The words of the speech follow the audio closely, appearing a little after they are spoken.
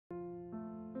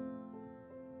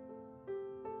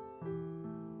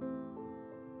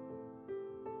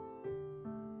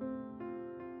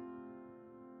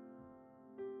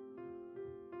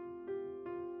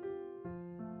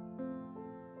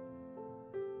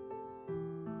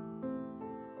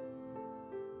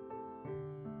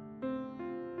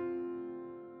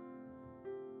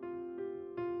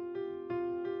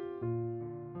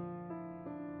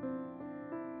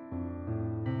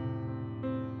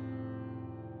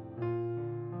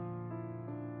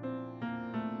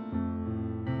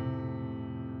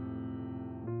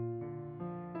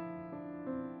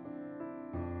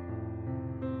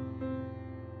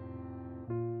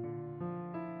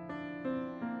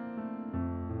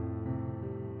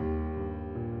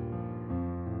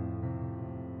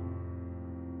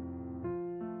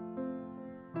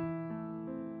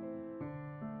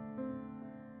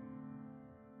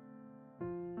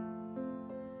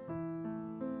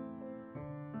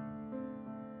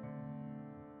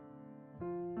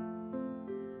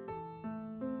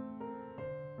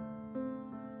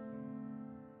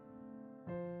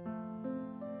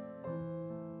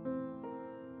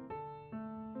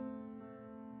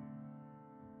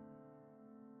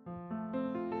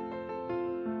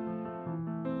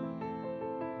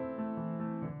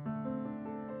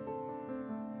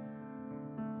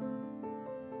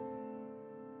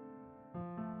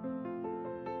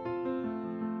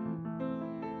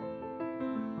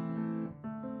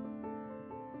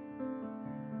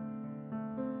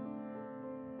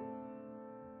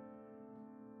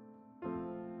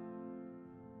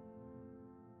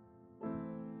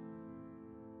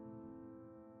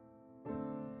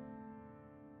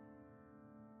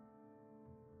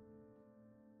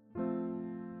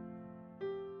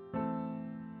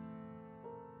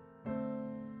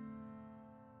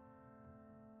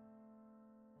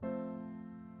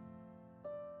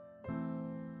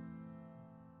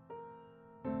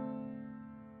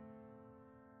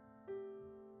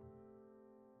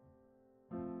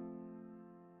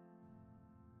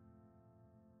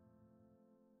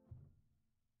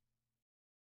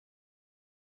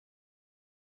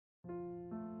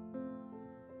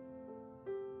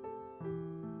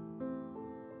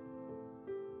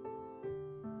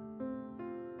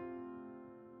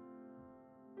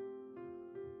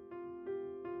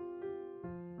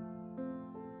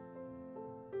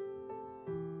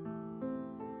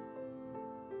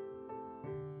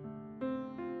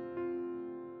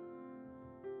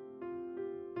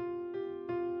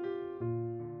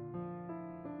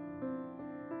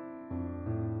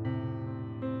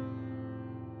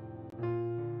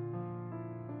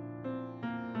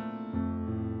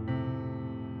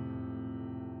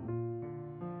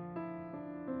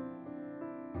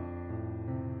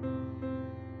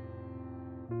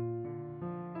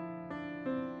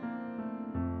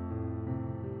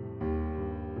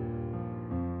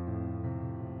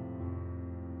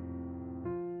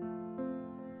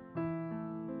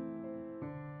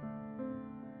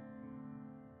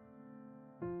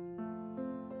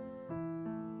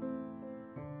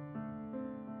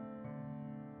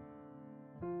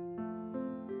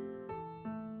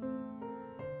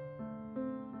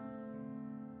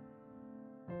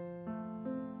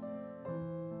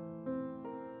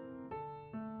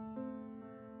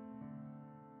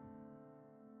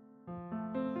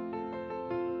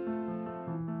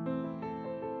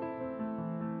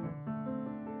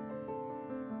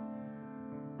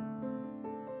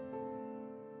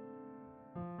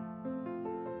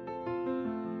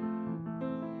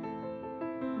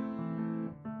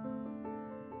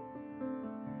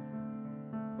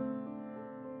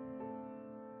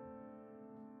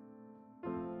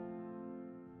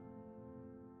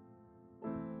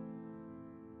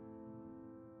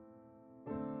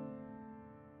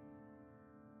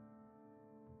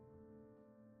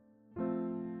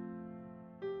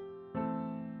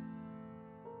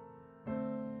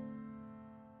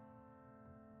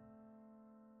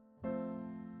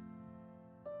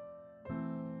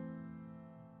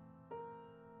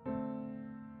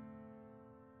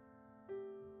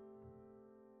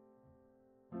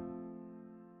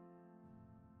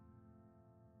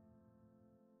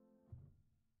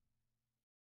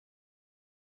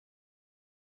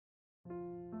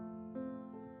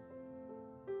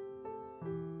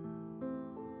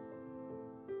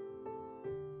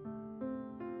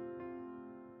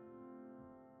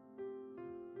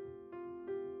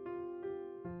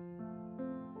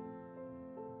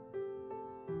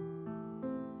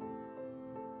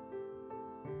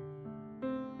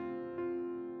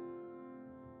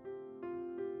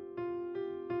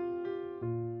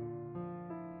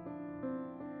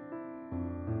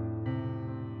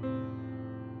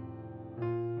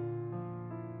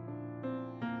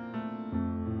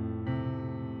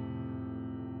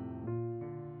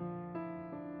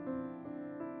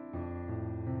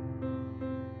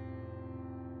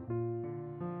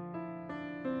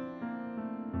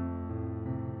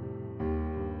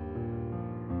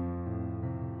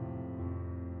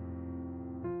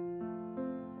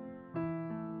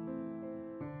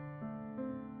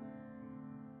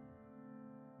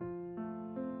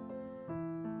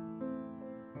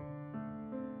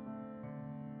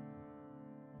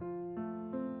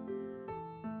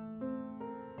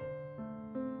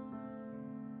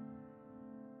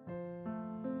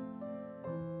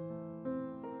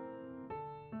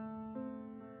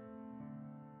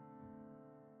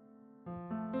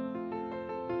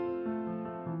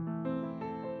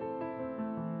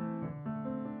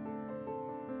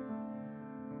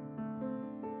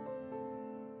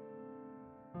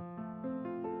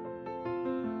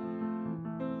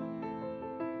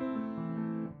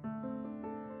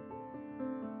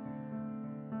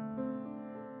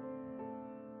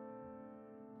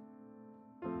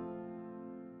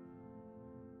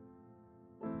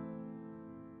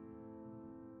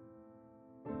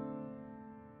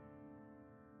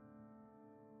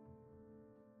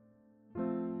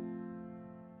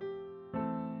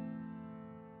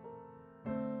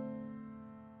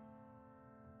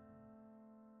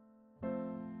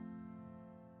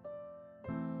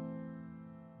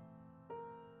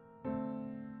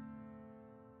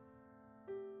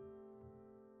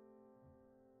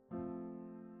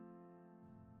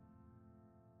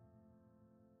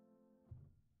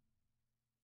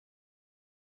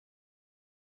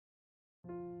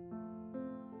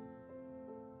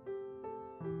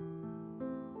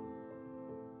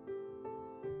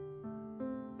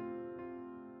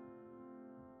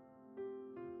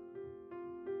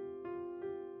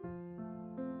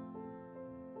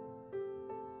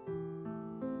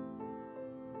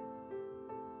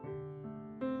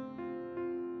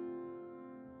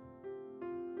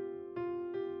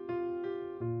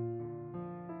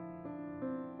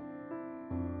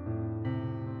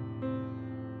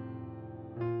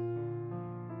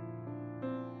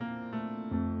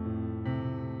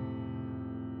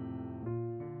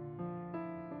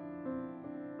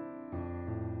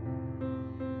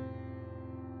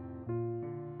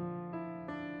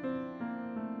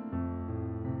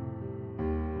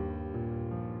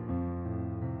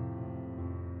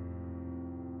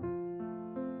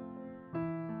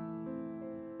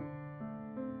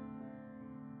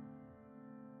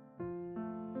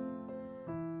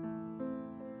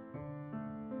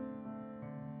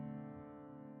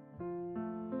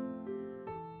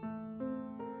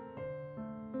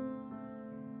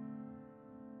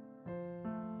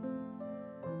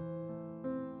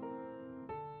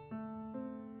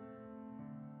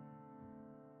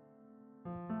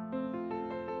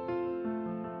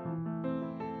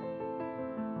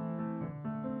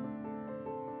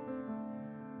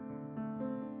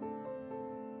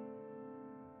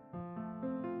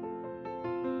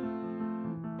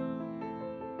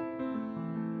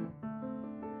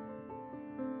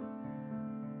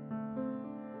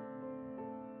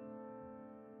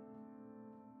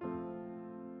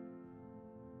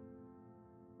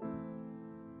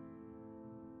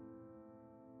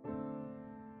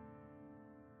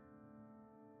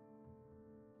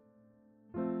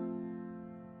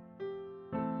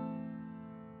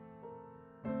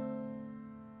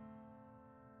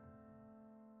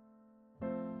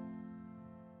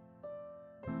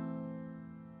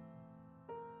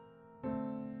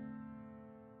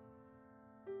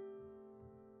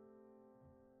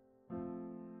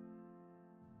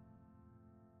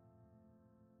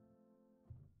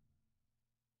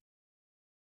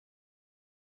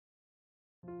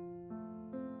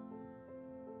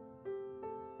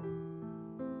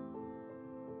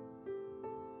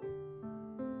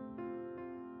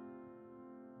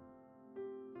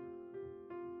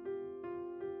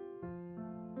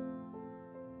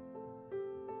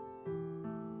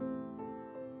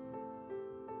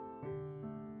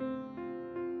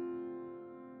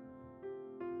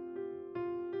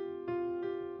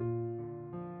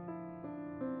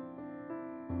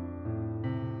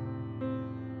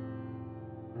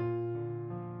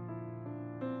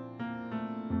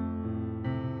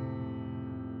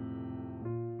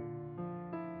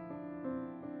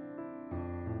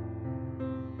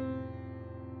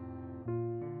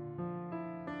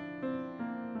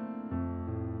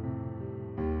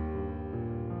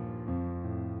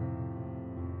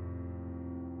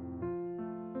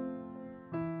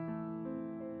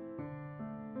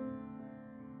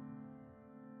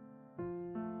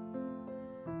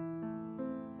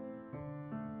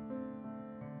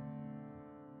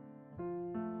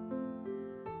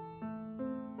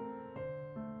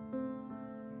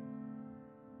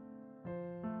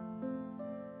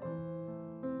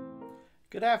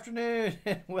Good afternoon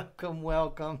and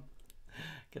welcome.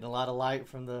 Getting a lot of light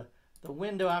from the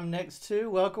window I'm next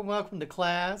to. Welcome to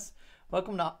class.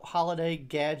 Welcome to Holiday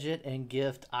Gadget and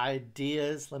Gift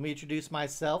Ideas. Let me introduce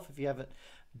myself if you haven't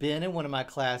been in one of my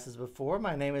classes before.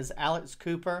 My name is Alex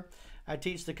Cooper. I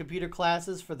teach the computer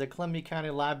classes for the Columbia County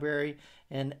Library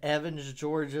in Evans,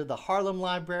 Georgia, the Harlem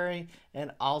Library, and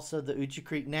also the Uchi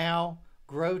Creek Now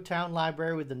Grovetown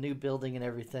Library with the new building and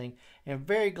everything. And I'm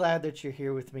very glad that you're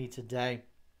here with me today.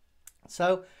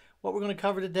 So what we're going to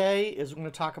cover today is we're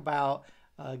going to talk about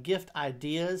gift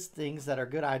ideas, things that are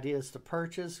good ideas to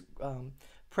purchase,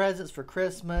 presents for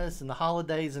Christmas and the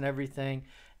holidays and everything,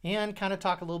 and kind of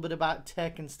talk a little bit about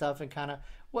tech and stuff and kind of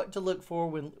what to look for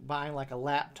when buying like a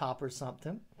laptop or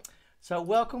something. So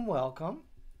welcome.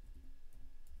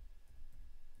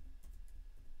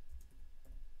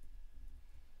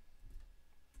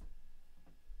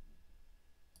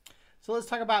 So let's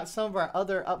talk about some of our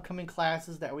other upcoming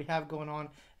classes that we have going on.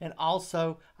 And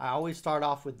also, I always start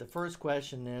off with the first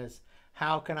question is,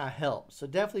 how can I help? So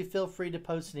definitely feel free to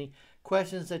post any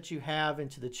questions that you have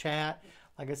into the chat.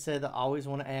 Like I said, I always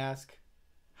want to ask,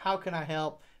 how can I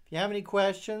help? If you have any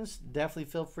questions, definitely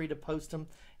feel free to post them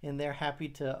in there. Happy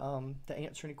to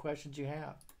answer any questions you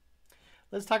have.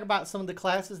 Let's talk about some of the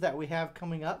classes that we have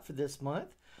coming up for this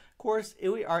month. Of course,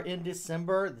 we are in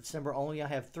December only. I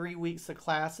have 3 weeks of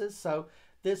classes. So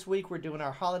this week we're doing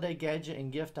our holiday gadget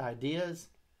and gift ideas.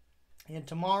 And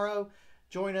tomorrow,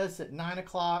 join us at 9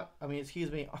 o'clock.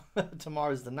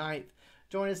 Tomorrow's the 9th.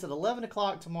 Join us at 11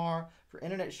 o'clock tomorrow for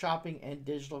internet shopping and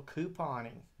digital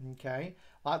couponing. Okay,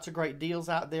 lots of great deals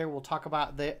out there. We'll talk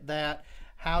about that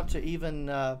how to even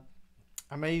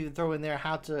I may even throw in there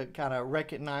how to kind of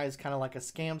recognize kind of like a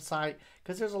scam site,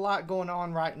 because there's a lot going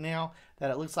on right now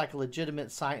that it looks like a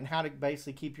legitimate site, and how to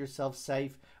basically keep yourself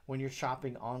safe when you're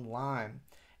shopping online.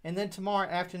 And then tomorrow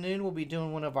afternoon we'll be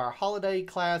doing one of our holiday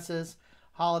classes,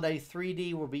 Holiday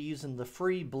 3D. We'll be using the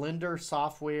free Blender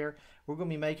software. We're going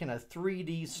to be making a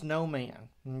 3D snowman,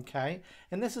 okay?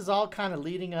 And this is all kind of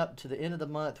leading up to the end of the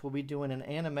month. We'll be doing an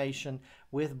animation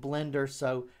with Blender,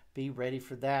 so be ready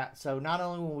for that. So not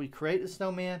only will we create the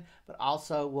snowman, but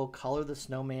also we'll color the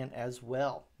snowman as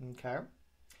well, okay?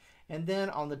 And then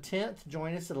on the 10th,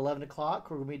 join us at 11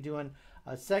 o'clock. We're going to be doing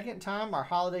a second time our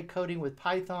holiday coding with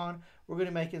Python. We're going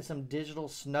to be making some digital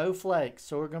snowflakes.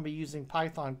 So we're going to be using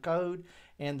Python code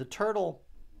and the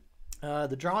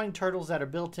drawing turtles that are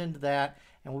built into that,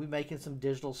 and we'll be making some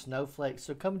digital snowflakes.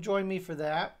 So come join me for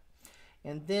that.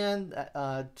 And then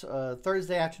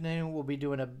Thursday afternoon, we'll be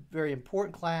doing a very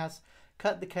important class,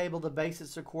 Cut the Cable, the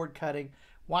Basics of Cord Cutting.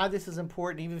 Why this is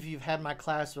important, even if you've had my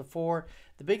class before,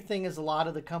 the big thing is a lot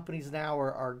of the companies now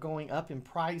are going up in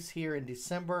price here in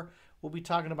December. We'll be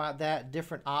talking about that,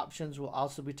 different options. We'll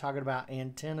also be talking about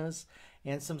antennas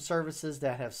and some services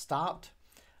that have stopped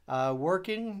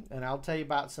working. And I'll tell you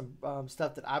about some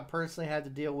stuff that I personally had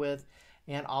to deal with,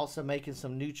 and also making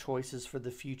some new choices for the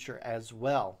future as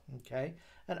well, okay?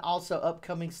 And also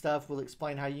upcoming stuff, we'll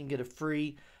explain how you can get a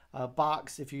free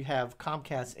box if you have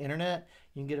Comcast internet.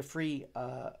 You can get a free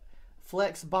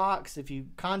Flex box. If you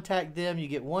contact them, you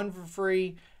get one for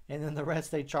free, and then the rest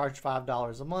they charge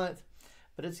 $5 a month.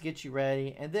 But it's to get you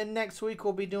ready. And then next week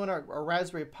we'll be doing our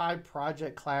Raspberry Pi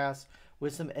project class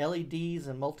with some LEDs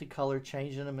and multicolor,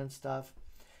 changing them and stuff.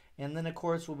 And then of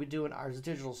course we'll be doing our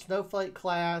digital snowflake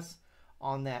class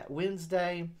on that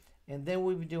Wednesday, and then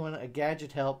we'll be doing a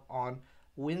gadget help on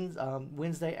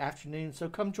Wednesday afternoon. So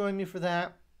come join me for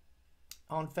that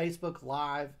on Facebook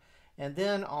Live. And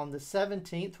then on the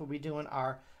 17th we'll be doing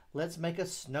our Let's Make a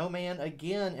Snowman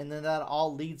again, and then that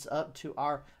all leads up to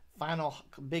our final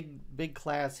big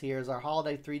class here is our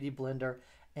Holiday 3D Blender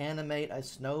Animate a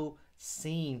Snow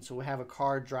Scene. So we'll have a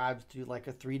car drive through like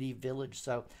a 3D village.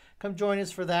 So come join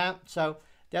us for that. So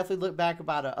definitely look back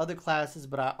about other classes,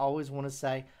 but I always want to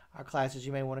say our classes,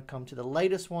 you may want to come to the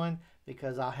latest one,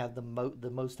 because I'll have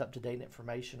the most up-to-date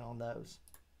information on those.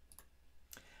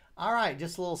 All right,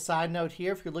 just a little side note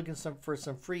here. If you're looking for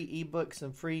some free ebooks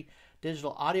and free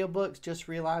digital audiobooks, just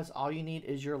realize all you need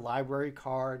is your library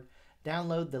card.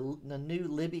 Download the new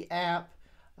Libby app.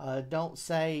 Don't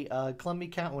say Columbia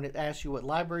County when it asks you what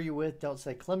library you're with. Don't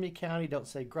say Columbia County. Don't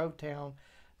say Grovetown.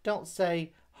 Don't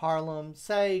say Harlem.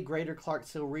 Say Greater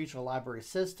Clarksville Regional Library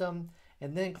System,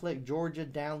 and then click Georgia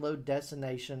Download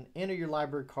Destination. Enter your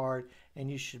library card, and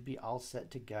you should be all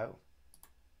set to go.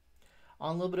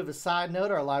 On a little bit of a side note,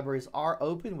 our libraries are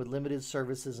open with limited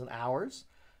services and hours.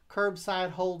 Curbside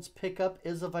holds pickup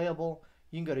is available.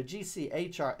 You can go to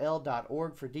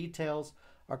gchrl.org for details,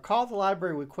 or call the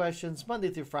library with questions Monday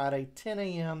through Friday, 10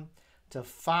 a.m. to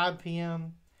 5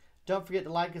 p.m. Don't forget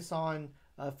to like us on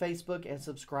Facebook and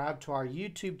subscribe to our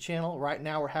YouTube channel. Right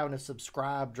now we're having a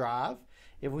subscribe drive.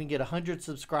 If we can get 100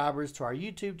 subscribers to our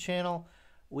YouTube channel,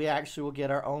 we actually will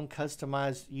get our own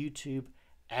customized YouTube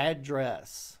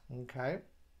address. Okay.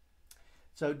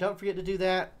 So don't forget to do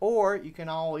that, or you can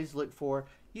always look for,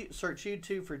 search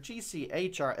YouTube for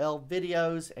GCHRL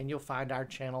videos, and you'll find our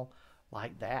channel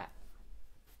like that.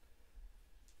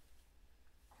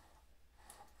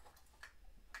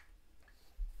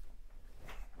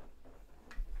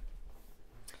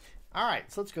 All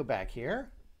right, so let's go back here.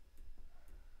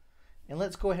 And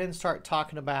let's go ahead and start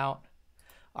talking about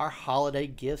our holiday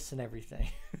gifts and everything.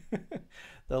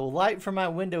 The light from my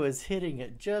window is hitting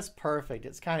it just perfect.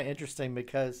 It's kind of interesting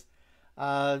because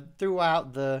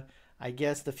throughout the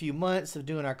few months of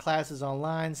doing our classes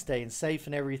online, staying safe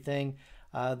and everything,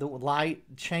 the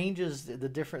light changes the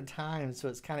different times. So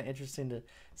it's kind of interesting to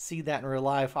see that in real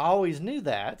life. I always knew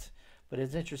that, but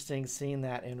it's interesting seeing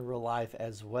that in real life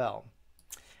as well.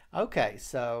 Okay,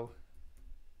 so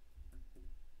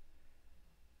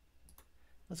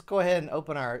let's go ahead and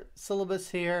open our syllabus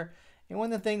here. And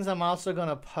one of the things, I'm also going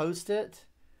to post it.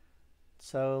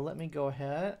 So let me go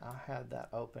ahead. I'll have that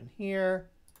open here.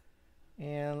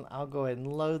 And I'll go ahead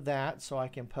and load that so I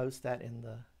can post that in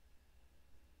the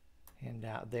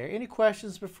handout there. Any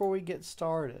questions before we get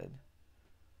started?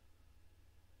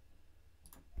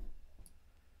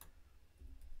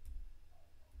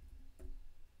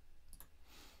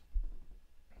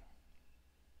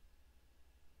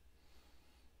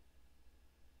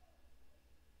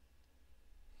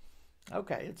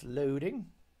 Okay, it's loading.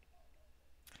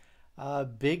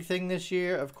 Big thing this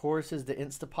year, of course, is the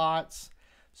Instapots.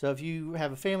 So if you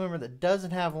have a family member that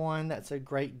doesn't have one, that's a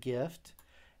great gift.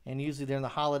 And usually during the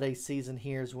holiday season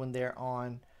here is when they're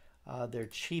on their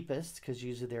cheapest, because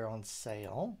usually they're on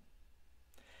sale.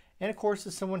 And of course,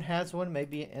 if someone has one,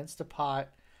 maybe an Instapot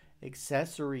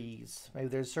accessories. Maybe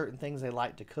there's certain things they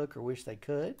like to cook or wish they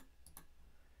could.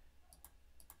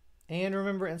 And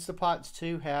remember, Instapots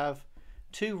too have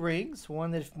 2 rings,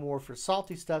 one that's more for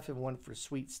salty stuff and one for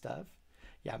sweet stuff.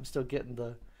 Yeah, I'm still getting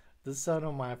the sun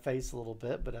on my face a little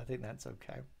bit, but I think that's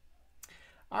okay.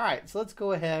 All right, so let's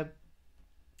go ahead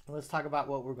and let's talk about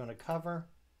what we're going to cover.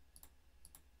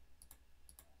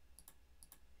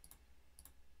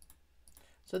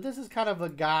 So this is kind of a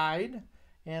guide,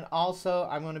 and also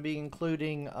I'm going to be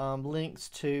including links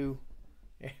to,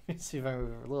 let me see if I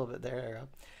move a little bit there.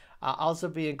 I'll also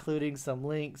be including some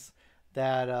links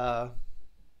that,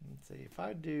 let's see, if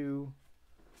I do,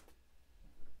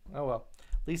 oh well,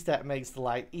 at least that makes the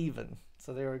light even.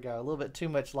 So there we go, a little bit too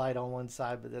much light on one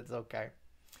side, but that's okay.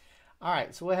 All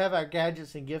right, so we'll have our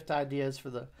gadgets and gift ideas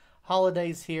for the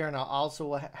holidays here, and I'll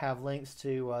also have links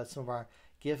to some of our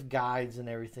gift guides and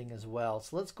everything as well.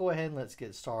 So let's go ahead and let's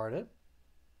get started.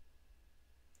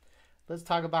 Let's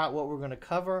talk about what we're going to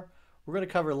cover. We're going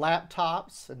to cover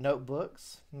laptops and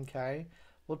notebooks, okay?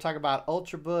 We'll talk about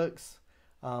Ultrabooks,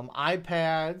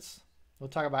 iPads. We'll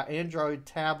talk about Android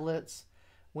tablets,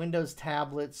 Windows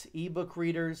tablets, ebook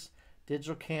readers,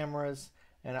 digital cameras,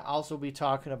 and I'll also be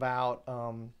talking about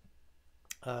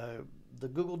the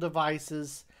Google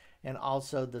devices and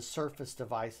also the Surface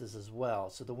devices as well.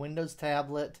 So the Windows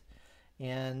tablet,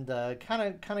 and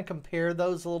kind of compare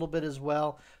those a little bit as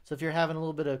well. So if you're having a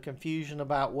little bit of confusion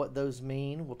about what those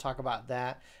mean, we'll talk about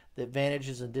that, the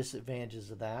advantages and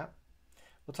disadvantages of that.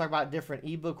 We'll talk about different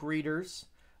ebook readers.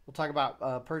 We'll talk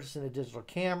about purchasing a digital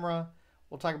camera.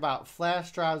 We'll talk about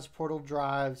flash drives, portable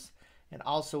drives, and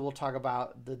also we'll talk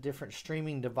about the different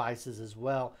streaming devices as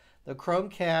well. The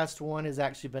Chromecast one has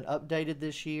actually been updated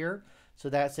this year,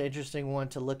 so that's an interesting one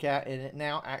to look at, and it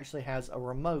now actually has a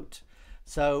remote.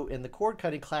 So in the cord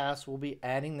cutting class, we'll be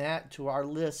adding that to our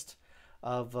list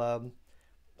of,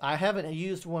 I haven't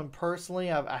used one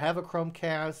personally. I have a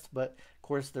Chromecast, but of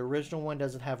course the original one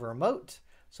doesn't have a remote.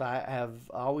 So I have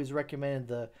always recommended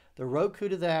the Roku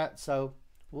to that, so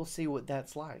we'll see what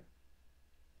that's like.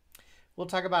 We'll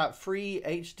talk about free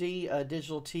HD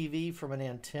digital TV from an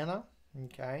antenna,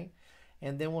 okay?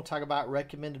 And then we'll talk about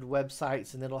recommended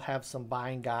websites, and it'll have some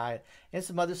buying guide and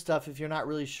some other stuff. If you're not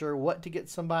really sure what to get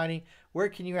somebody, where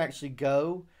can you actually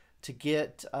go to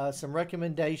get some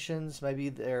recommendations, maybe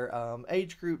their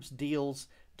age groups, deals,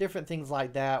 different things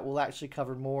like that. We'll actually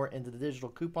cover more into the digital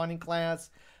couponing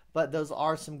class, but those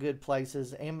are some good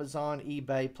places. Amazon,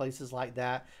 eBay, places like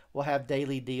that will have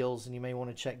daily deals, and you may want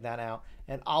to check that out.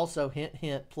 And also, hint,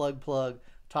 hint, plug, plug,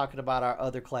 talking about our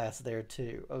other class there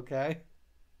too, okay?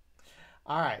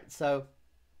 All right, so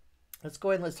let's go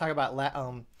ahead and let's talk about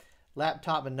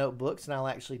laptop and notebooks, and I'll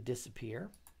actually disappear.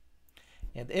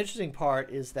 And the interesting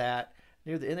part is that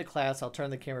near the end of class, I'll turn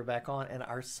the camera back on, and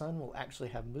our sun will actually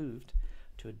have moved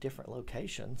to a different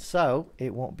location so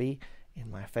it won't be in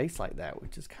my face like that,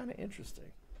 which is kind of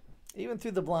interesting. Even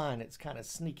through the blind, it's kind of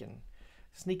sneaking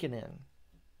in.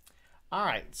 All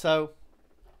right, so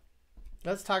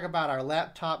let's talk about our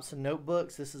laptops and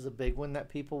notebooks. This is a big one that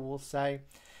people will say,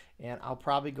 and I'll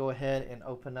probably go ahead and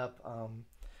open up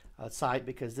a site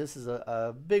because this is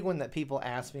a big one that people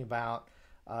ask me about.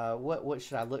 What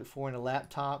should I look for in a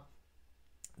laptop?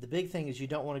 The big thing is you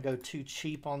don't want to go too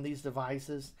cheap on these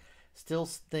devices. Still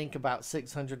think about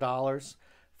 $600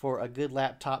 for a good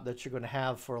laptop that you're going to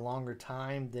have for a longer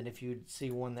time than if you see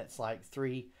one that's like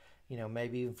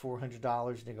maybe even $400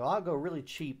 and you go, I'll go really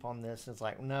cheap on this. And it's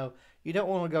like, no, you don't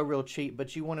want to go real cheap,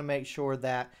 but you want to make sure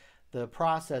that the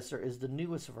processor is the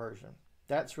newest version.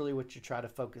 That's really what you try to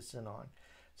focus in on.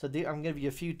 So I'm going to give you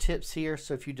a few tips here.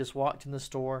 So if you just walked in the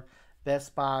store,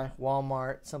 Best Buy,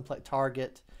 Walmart, someplace,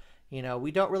 Target,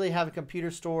 we don't really have a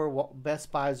computer store.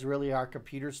 Best Buy is really our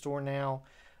computer store now.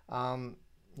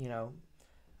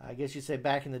 I guess you say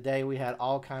back in the day we had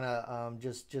all kind of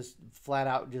just flat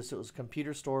out it was a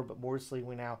computer store, but mostly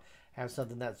we now have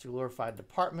something that's a glorified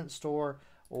department store,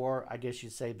 or I guess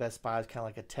you'd say Best Buy is kind of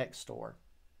like a tech store.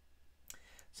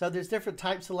 So there's different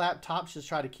types of laptops. Just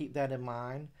try to keep that in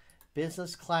mind.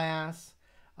 Business class,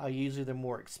 usually the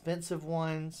more expensive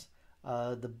ones,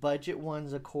 the budget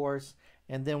ones, of course,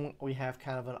 and then we have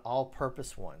kind of an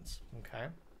all-purpose ones. Okay,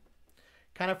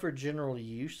 kind of for general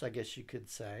use, I guess you could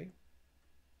say.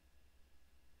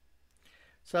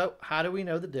 So how do we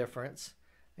know the difference,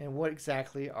 and what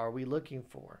exactly are we looking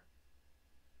for?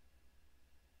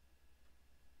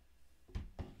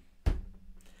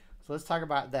 So let's talk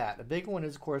about that. A big one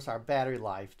is, of course, our battery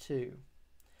life too.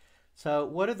 So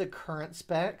what are the current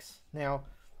specs? Now,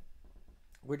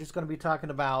 we're just going to be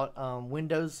talking about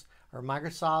Windows or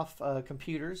Microsoft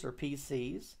computers or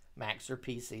PCs. Macs or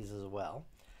PCs as well.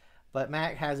 But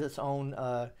Mac has its own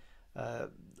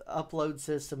upload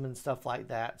system and stuff like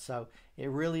that. So it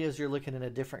really is, you're looking at a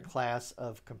different class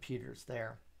of computers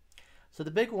there. So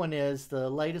the big one is the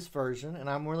latest version, and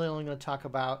I'm really only going to talk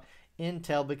about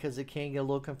Intel because it can get a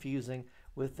little confusing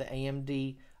with the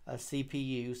AMD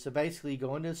CPU. So basically you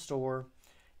go into a store,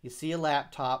 you see a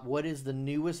laptop, what is the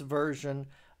newest version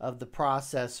of the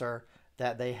processor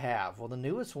that they have? Well, the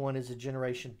newest one is a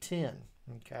generation 10.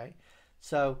 Okay,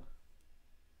 so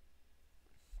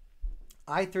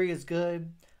i3 is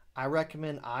good. I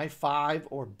recommend i5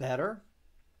 or better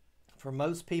for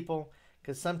most people,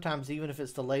 because sometimes even if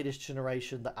it's the latest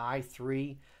generation, the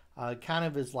i3 kind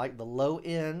of is like the low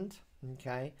end.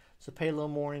 Okay, so pay a little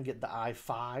more and get the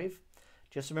i5.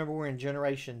 Just remember we're in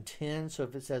generation 10, so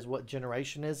if it says what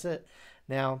generation is it.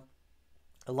 Now,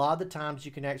 a lot of the times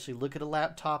you can actually look at a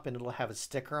laptop and it'll have a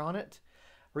sticker on it.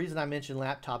 The reason I mention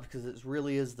laptops because it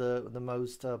really is the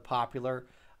most popular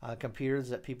computers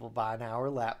that people buy now are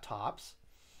laptops.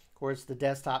 Of course, the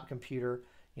desktop computer,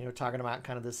 talking about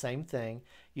kind of the same thing.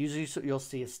 Usually you'll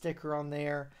see a sticker on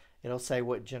there. It'll say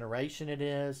what generation it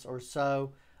is or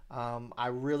so. I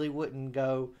really wouldn't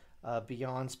go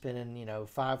beyond spending, $500,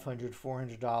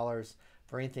 $400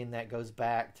 for anything that goes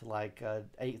back to like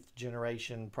 8th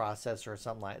generation processor or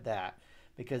something like that.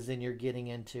 Because then you're getting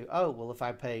into, oh, well, if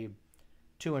I pay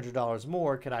 $200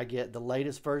 more, could I get the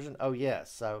latest version? Oh,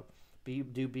 yes. So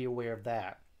do be aware of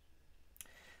that.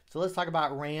 So let's talk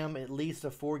about RAM. At least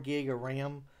a 4 gig of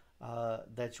RAM.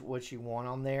 That's what you want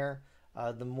on there.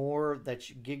 The more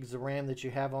gigs of RAM that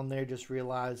you have on there, just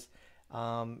realize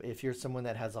if you're someone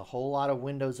that has a whole lot of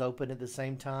windows open at the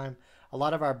same time, a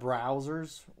lot of our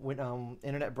browsers,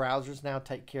 internet browsers now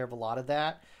take care of a lot of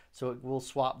that. So it will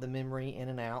swap the memory in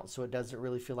and out, so it doesn't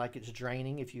really feel like it's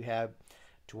draining if you have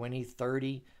 20,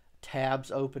 30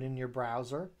 tabs open in your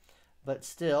browser. But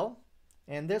still,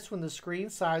 and this one, the screen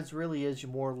size really is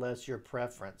more or less your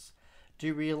preference.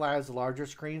 Do realize the larger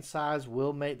screen size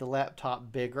will make the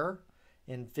laptop bigger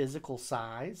in physical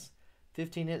size.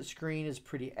 15-inch screen is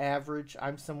pretty average. I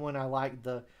like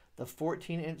the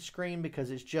 14-inch screen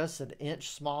because it's just an inch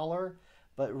smaller,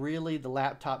 but really the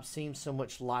laptop seems so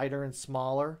much lighter and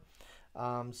smaller.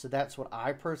 So that's what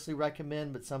I personally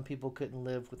recommend, but some people couldn't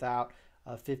live without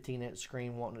a 15-inch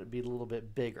screen, wanting it to be a little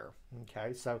bit bigger.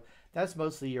 Okay, so that's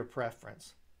mostly your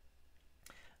preference.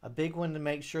 A big one to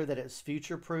make sure that it's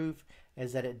future-proof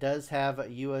is that it does have a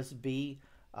USB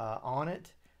on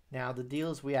it. Now the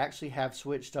deal is we actually have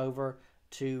switched over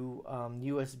to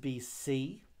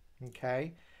USB-C.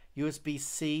 Okay,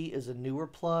 USB-C is a newer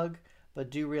plug,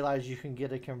 but do realize you can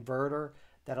get a converter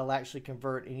that'll actually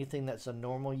convert anything that's a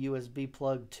normal USB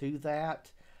plug to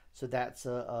that. So that's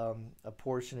a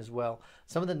portion as well.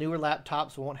 Some of the newer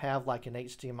laptops won't have like an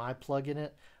HDMI plug in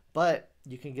it, But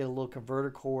you can get a little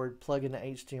converter cord, plug in the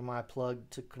HDMI plug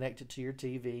to connect it to your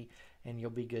TV, and you'll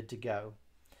be good to go.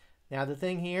 Now the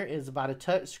thing here is about a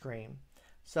touch screen.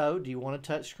 So do you want a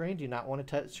touch screen? Do you not want a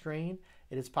touch screen?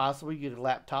 It is possible you get a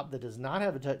laptop that does not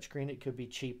have a touch screen. It could be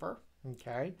cheaper.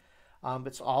 Okay,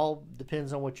 it's all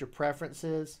depends on what your preference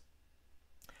is.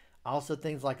 Also,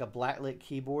 things like a backlit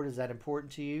keyboard, is that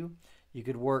important to you? You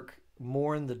could work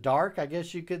more in the dark, I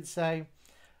guess you could say.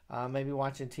 Maybe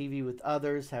watching TV with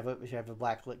others, have a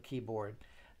backlit keyboard.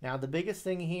 Now the biggest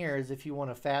thing here is if you want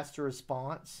a faster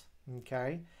response,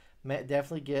 okay,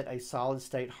 definitely get a solid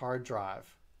state hard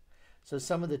drive. So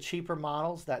some of the cheaper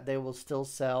models that they will still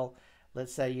sell,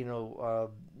 let's say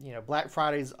Black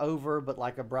Friday's over, but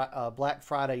like a Black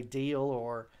Friday deal,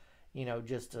 or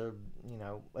just a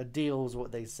deal is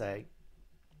what they say.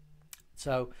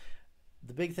 So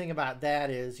the big thing about that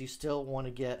is you still want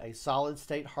to get a solid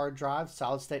state hard drive.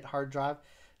 Solid state hard drive,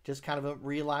 just kind of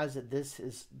realize that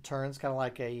this turns kind of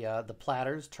like the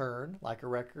platters turn like a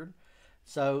record.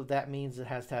 So that means it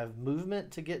has to have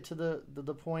movement to get to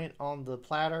the point on the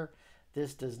platter.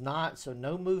 This does not, so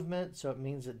no movement, so it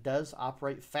means it does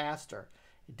operate faster.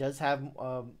 It does have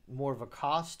more of a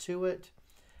cost to it.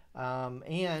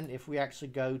 And if we actually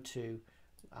go to,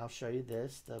 I'll show you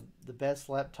this, the best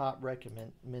laptop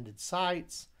recommended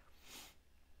sites.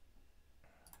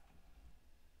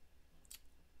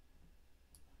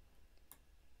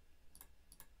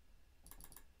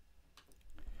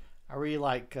 I really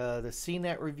like the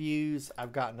CNET reviews.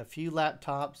 I've gotten a few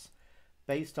laptops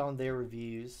based on their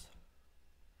reviews.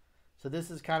 So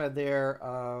this is kind of their,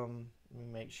 let me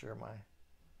make sure I'm going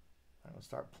to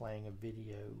start playing a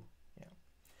video. Yeah.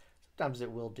 Sometimes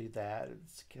it will do that.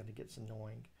 It kind of gets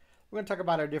annoying. We're going to talk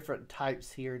about our different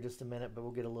types here in just a minute, but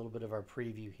we'll get a little bit of our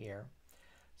preview here.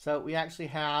 So we actually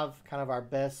have kind of our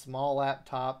best small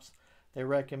laptops. They're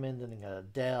recommending a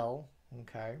Dell,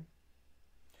 okay.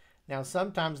 Now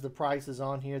sometimes the prices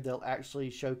on here, they'll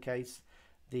actually showcase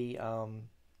the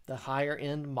higher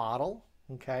end model,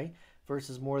 okay,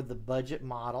 versus more of the budget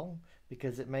model,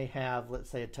 because it may have, let's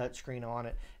say, a touchscreen on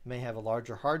it. It may have a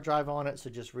larger hard drive on it, so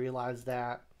just realize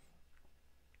that.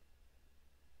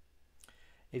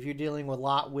 If you're dealing a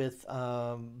lot with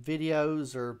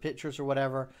videos or pictures or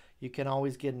whatever, you can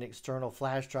always get an external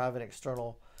flash drive, an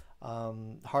external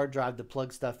hard drive to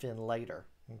plug stuff in later,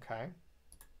 okay?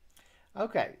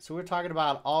 Okay, so we're talking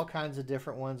about all kinds of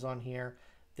different ones on here.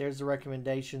 There's the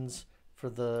recommendations for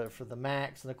the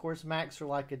Macs, and of course Macs are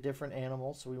like a different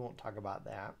animal, so we won't talk about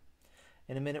that.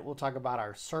 In a minute we'll talk about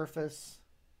our Surface.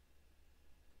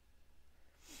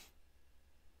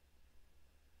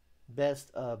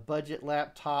 Best budget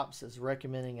laptops is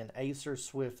recommending an Acer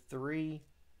Swift 3.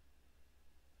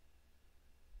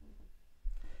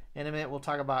 In a minute we'll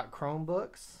talk about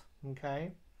Chromebooks,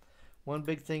 okay? One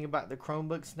big thing about the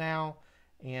Chromebooks now,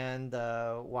 and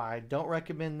why I don't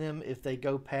recommend them if they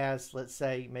go past, let's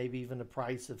say, maybe even the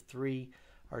price of $300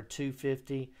 or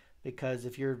 $250, because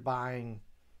if you're buying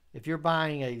a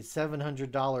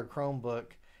 $700 Chromebook,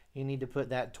 you need to put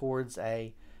that towards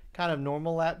a kind of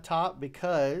normal laptop,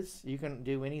 because you can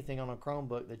do anything on a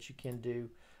Chromebook that you can do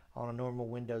on a normal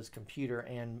Windows computer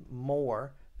and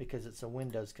more, because it's a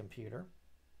Windows computer.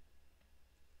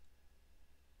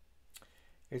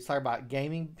 Let's talk about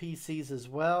gaming PCs as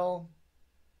well.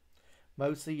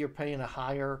 Mostly you're paying a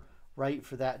higher rate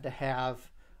for that to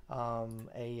have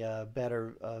a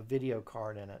better video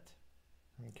card in it.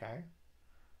 Okay.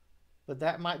 But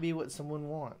that might be what someone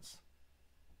wants.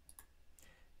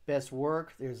 Best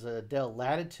work, there's a Dell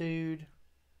Latitude.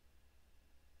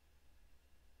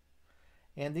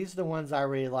 And these are the ones I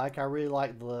really like. I really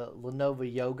like the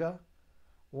Lenovo Yoga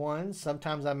ones.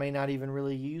 Sometimes I may not even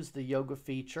really use the Yoga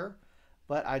feature,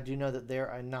 but I do know that they're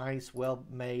a nice,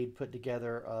 well-made,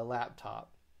 put-together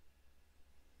laptop.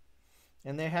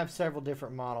 And they have several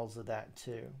different models of that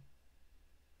too.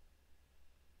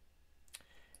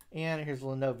 And here's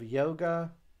Lenovo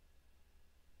Yoga.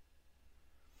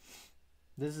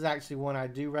 This is actually one I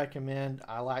do recommend.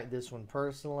 I like this one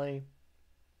personally.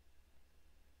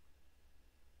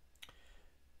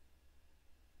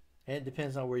 And it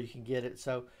depends on where you can get it.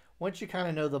 So once you kind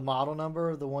of know the model number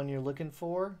of the one you're looking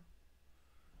for,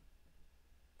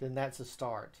 then that's a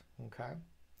start, okay?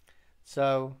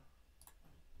 So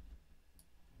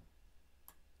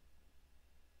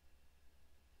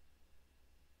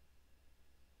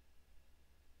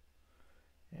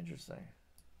interesting.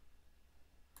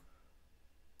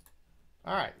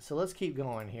 All right, so let's keep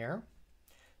going here.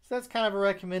 So that's kind of a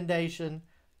recommendation.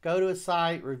 Go to a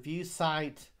site, review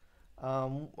site.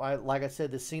 Like I said,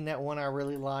 the CNET one I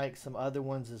really like, some other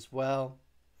ones as well.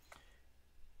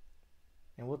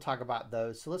 and we'll talk about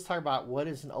those. So let's talk about what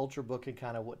is an Ultrabook and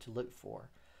kind of what to look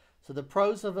for. So the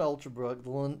pros of an Ultrabook,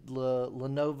 the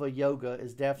Lenovo Yoga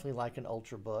is definitely like an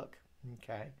Ultrabook.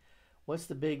 Okay. What's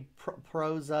the big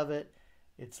pros of it?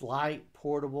 It's light,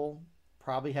 portable,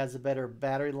 probably has a better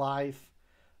battery life,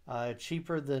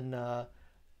 cheaper than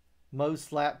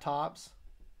most laptops,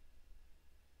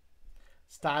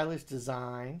 stylish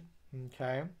design.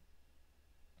 Okay.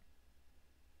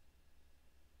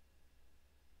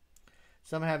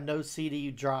 Some have no CD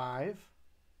drive.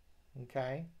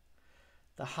 Okay.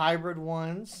 The hybrid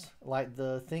ones, like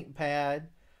the ThinkPad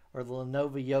or the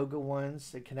Lenovo Yoga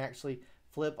ones, it can actually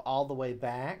flip all the way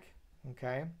back.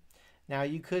 Okay. Now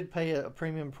you could pay a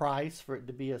premium price for it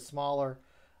to be a smaller,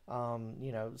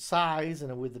 size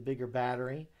and with a bigger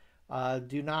battery.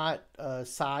 Do not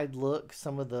side look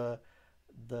some of the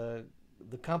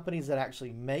companies that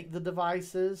actually make the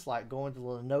devices, like going to the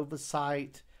Lenovo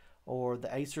site or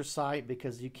the Acer site,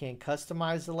 because you can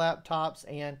customize the laptops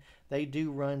and they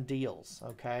do run deals.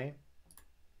 Okay,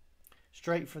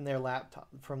 straight from their laptop,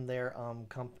 from their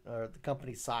the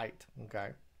company site. Okay,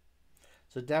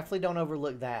 so definitely don't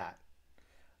overlook that.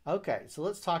 Okay, so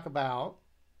let's talk about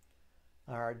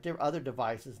our other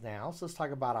devices now. So let's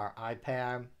talk about our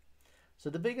iPad.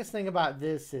 So the biggest thing about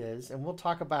this is, and we'll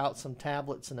talk about some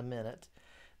tablets in a minute,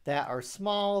 that are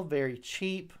small, very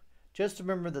cheap. Just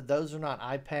remember that those are not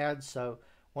iPads. So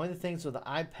one of the things with the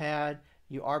iPad,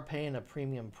 you are paying a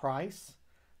premium price.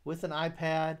 With an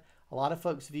iPad, a lot of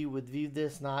folks would view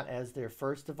this not as their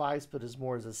first device, but as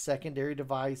more as a secondary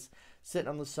device, sitting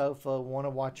on the sofa, want to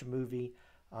watch a movie,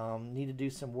 need to do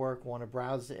some work, want to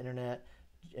browse the internet,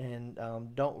 and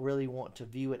don't really want to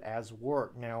view it as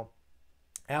work. Now,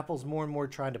 Apple's more and more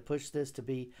trying to push this to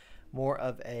be more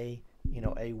of a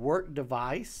work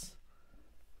device.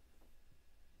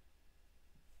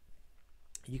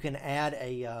 You can add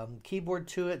a keyboard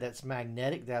to it that's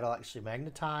magnetic, that'll actually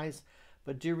magnetize,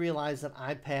 but do realize an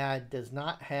iPad does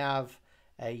not have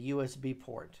a USB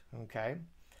port. Okay,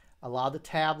 a lot of the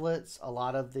tablets, a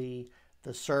lot of the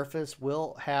Surface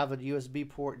will have a USB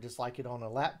port just like it on a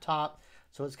laptop,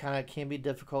 so it's can be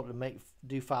difficult to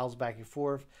do files back and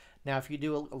forth. Now, if you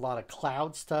do a lot of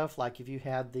cloud stuff, like if you're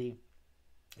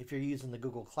using the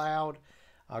Google Cloud,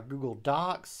 Google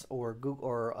Docs, or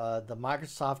the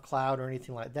Microsoft Cloud, or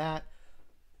anything like that,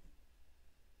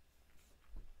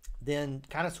 then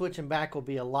kind of switching back will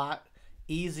be a lot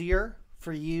easier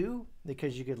for you,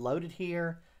 because you could load it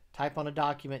here, type on a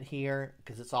document here,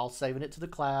 because it's all saving it to the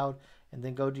cloud, and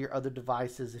then go to your other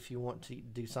devices if you want to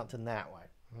do something that way.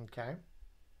 Okay.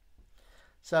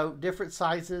 So different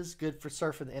sizes, good for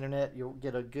surfing the internet. You'll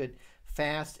get a good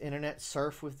fast internet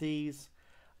surf with these.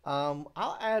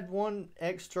 I'll add one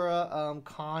extra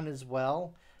con as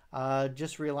well.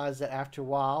 Just realize that after a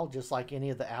while, just like any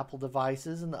of the Apple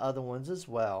devices and the other ones as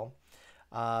well,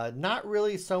 not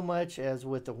really so much as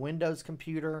with the Windows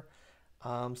computer.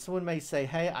 Someone may say,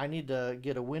 hey, I need to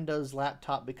get a Windows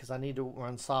laptop because I need to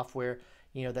run software,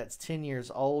 that's 10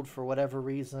 years old for whatever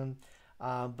reason.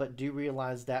 But do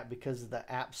realize that because of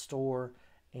the App Store,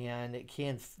 and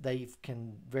they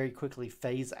can very quickly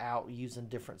phase out using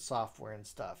different software and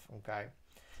stuff. Okay,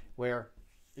 where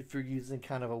if you're using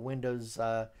kind of a Windows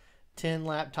 10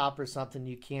 laptop or something,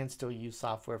 you can still use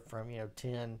software from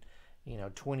 10,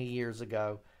 20 years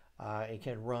ago. It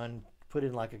can put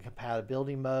in like a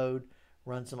compatibility mode,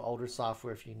 run some older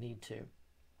software if you need to.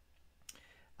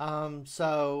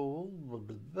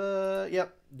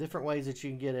 Yep, different ways that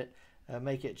you can get it.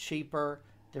 Make it cheaper.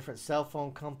 Different cell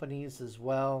phone companies as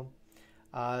well.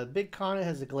 Big con, it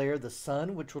has a glare of the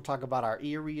sun, which we'll talk about our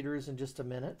e-readers in just a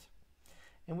minute.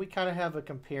 And we kind of have a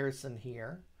comparison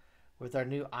here with our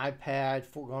new iPad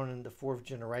going into the 4th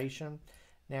generation.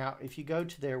 Now, if you go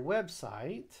to their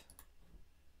website,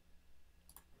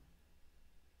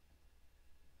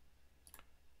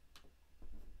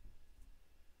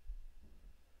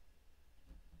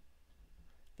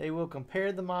 they will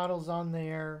compare the models on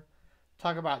there,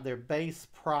 talk about their base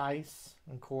price,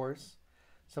 of course,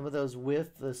 some of those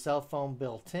with the cell phone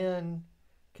built in,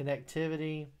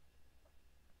 connectivity.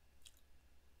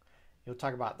 You'll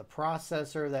talk about the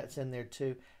processor that's in there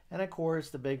too. And of course,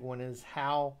 the big one is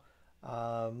how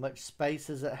much space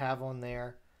does it have on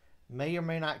there. May or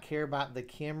may not care about the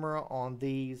camera on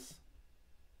these.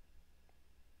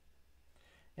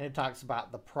 And it talks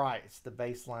about the price, the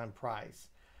baseline price.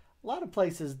 A lot of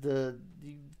places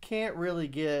you can't really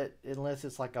get, unless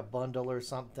it's like a bundle or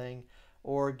something,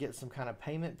 or get some kind of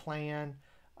payment plan.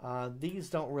 These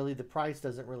don't really, the price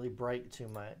doesn't really break too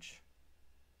much.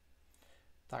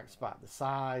 Talks about the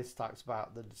size, talks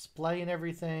about the display and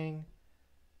everything.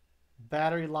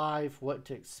 battery life, what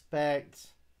to expect.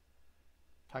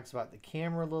 Talks about the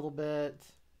camera a little bit.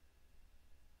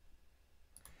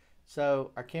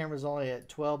 So our camera is only at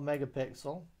 12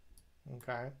 megapixel.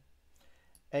 Okay.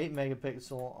 8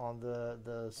 megapixel on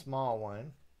the small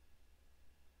one.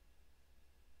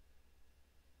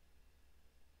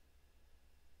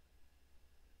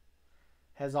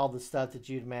 Has all the stuff that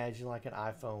you'd imagine like an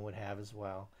iPhone would have as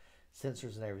well.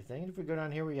 Sensors and everything. And if we go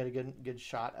down here, we got a good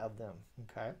shot of them.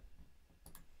 Okay.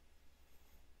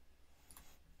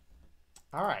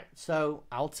 All right. So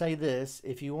I'll say this.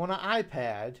 If you want an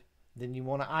iPad, then you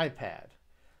want an iPad.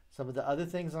 Some of the other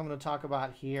things I'm going to talk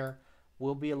about here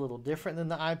will be a little different than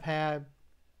the iPad.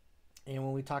 And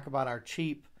when we talk about our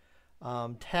cheap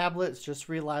tablets, just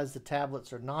realize the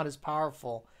tablets are not as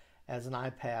powerful as an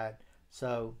iPad.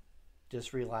 So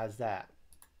just realize that.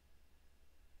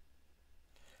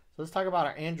 So let's talk about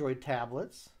our Android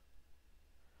tablets.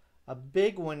 A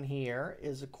big one here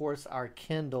is, of course, our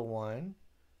Kindle one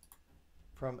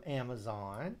from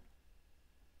Amazon.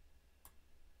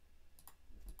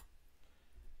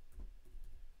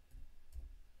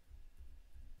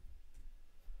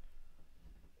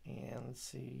 And let's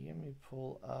see, let me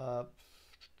pull up.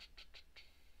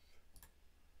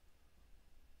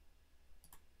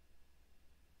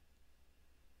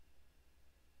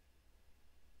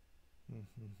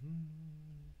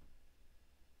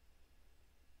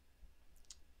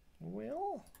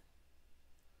 Well,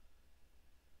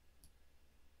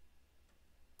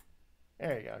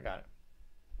 there you go, got it.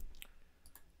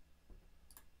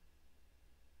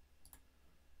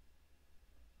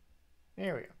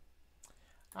 There we go.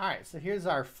 All right, so here's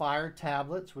our Fire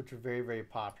tablets, which are very, very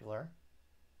popular.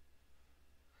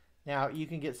 Now, you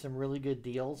can get some really good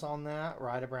deals on that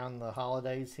right around the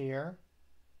holidays here.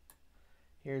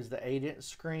 Here's the 8-inch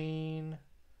screen.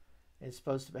 It's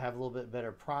supposed to have a little bit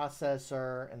better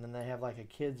processor, and then they have like a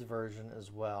kid's version as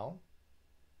well.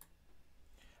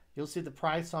 You'll see the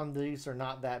price on these are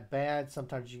not that bad.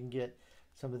 Sometimes you can get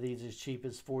some of these as cheap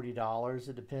as $40.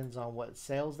 It depends on what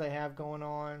sales they have going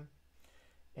on.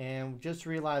 And just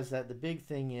realize that the big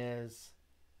thing is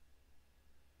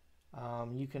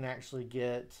you can actually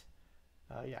get,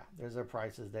 yeah, there's our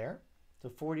prices there. So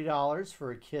 $40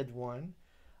 for a kid one.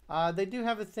 They do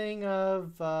have a thing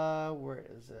of, where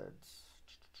is it?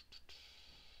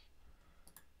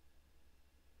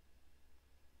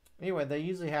 Anyway, they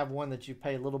usually have one that you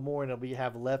pay a little more and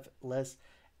have less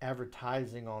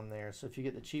advertising on there. So if you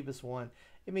get the cheapest one,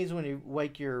 it means when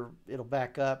you it'll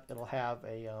back up, it'll have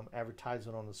a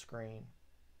advertisement on the screen.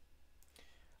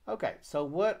 Okay, so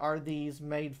what are these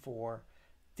made for?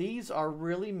 These are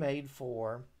really made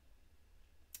for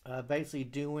basically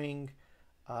doing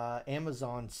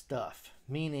Amazon stuff,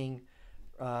 meaning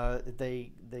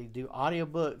they do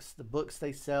audiobooks. The books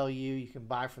they sell you can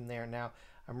buy from there. Now,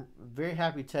 I'm very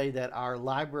happy to tell you that our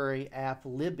library app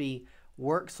Libby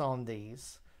works on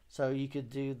these. So you could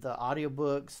do the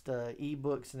audiobooks, the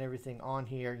ebooks, and everything on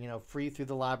here, you know, free through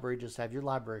the library. Just have your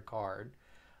library card.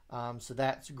 So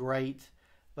that's great.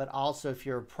 But also, if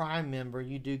you're a Prime member,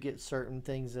 you do get certain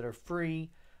things that are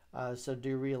free. So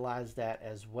do realize that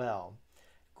as well.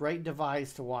 Great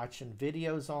device to watching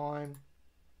videos on.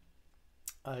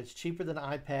 It's cheaper than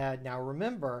an iPad. Now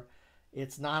remember,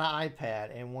 it's not an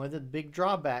iPad. And one of the big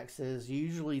drawbacks is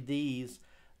usually these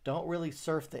don't really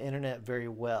surf the internet very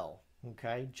well.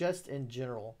 Okay, just in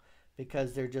general,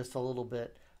 because they're just a little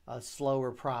bit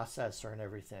slower processor and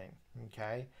everything.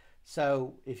 Okay,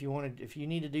 so if you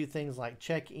need to do things like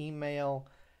check email,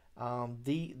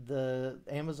 the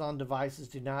Amazon devices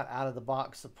do not out of the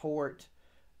box support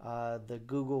the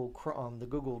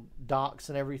Google Docs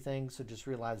and everything. So just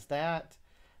realize that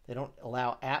they don't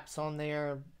allow apps on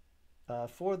there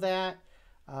for that,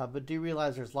 but do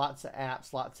realize there's lots of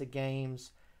apps, lots of games.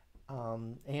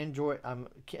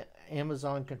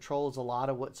 Amazon controls a lot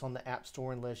of what's on the App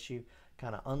Store unless you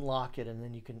kind of unlock it, and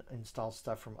then you can install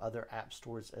stuff from other app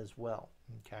stores as well.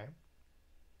 Okay.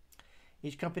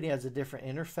 Each company has a different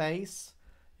interface.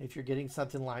 If you're getting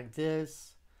something like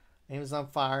this, Amazon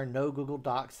Fire, no Google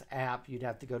Docs app, you'd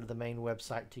have to go to the main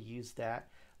website to use that.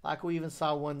 Like we even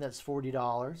saw one that's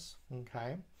 $40.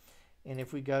 Okay. And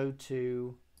if we go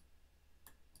to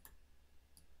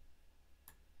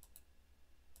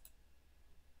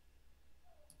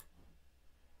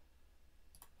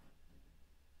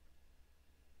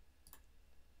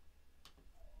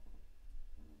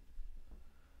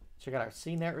check out our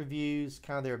CNET reviews,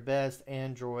 kind of their best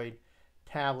Android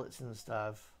tablets and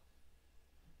stuff.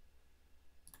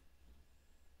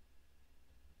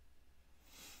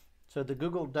 So the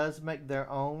Google does make their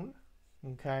own,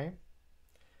 okay?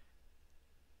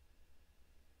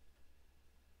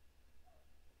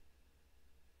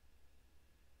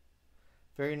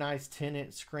 Very nice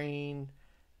 10-inch screen.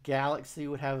 Galaxy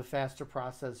would have a faster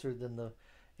processor than the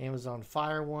Amazon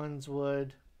Fire ones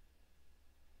would.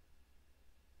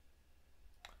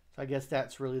 So I guess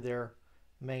that's really their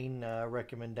main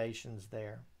recommendations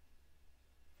there.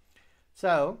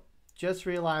 So just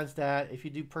realize that if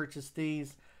you do purchase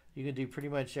these, you can do pretty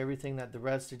much everything that the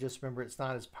rest are. Just remember, it's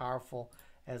not as powerful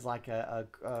as like a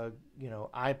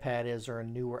iPad is, or a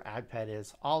newer iPad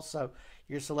is. Also,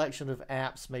 your selection of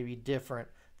apps may be different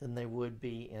than they would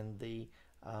be in the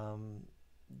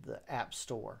App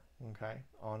Store, okay,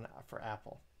 for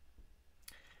Apple.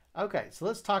 Okay, so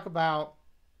let's talk about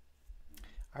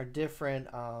our different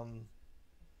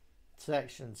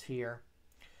sections here.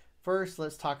 First,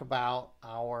 let's talk about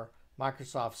our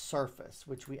Microsoft Surface,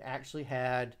 which we actually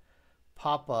had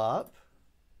pop up.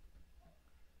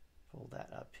 Pull that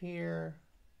up here.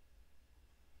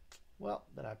 Well,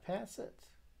 did I pass it?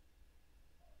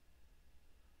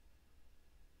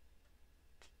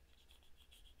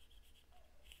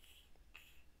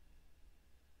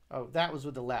 Oh, that was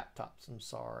with the laptops. I'm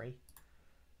sorry.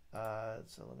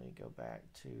 So let me go back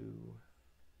to...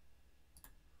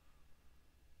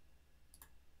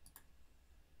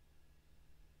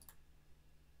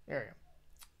 There we go.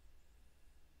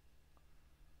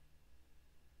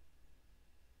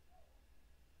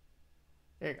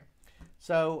 There you go.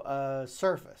 So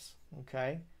Surface,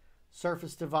 okay?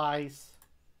 Surface device.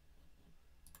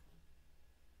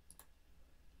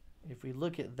 If we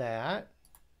look at that,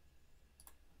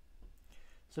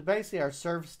 so basically our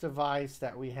Surface device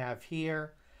that we have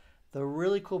here, the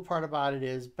really cool part about it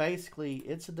is basically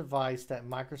it's a device that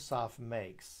Microsoft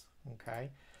makes, okay?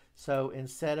 So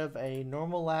instead of a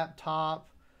normal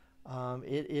laptop,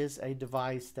 it is a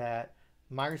device that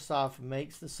Microsoft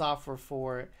makes the software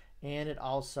for it, and it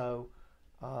also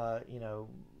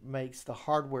makes the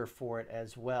hardware for it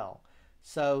as well.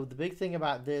 So the big thing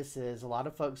about this is a lot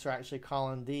of folks are actually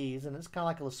calling these, and it's kind of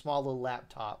like a small little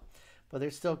laptop, but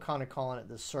they're still kind of calling it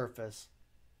the Surface.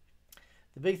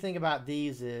 The big thing about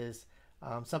these is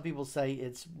some people say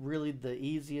it's really the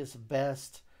easiest,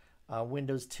 best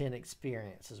Windows 10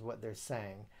 experience is what they're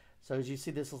saying. So as you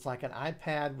see, this looks like an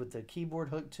iPad with the keyboard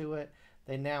hooked to it.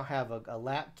 They now have a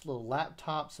little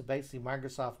laptop. So basically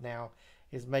Microsoft now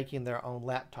is making their own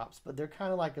laptops, but they're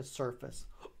kind of like a Surface,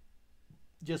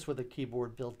 just with a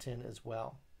keyboard built in as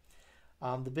well.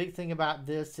 The big thing about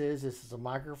this is a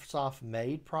Microsoft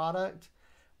made product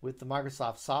with the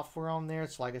Microsoft software on there.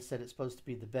 So like I said, it's supposed to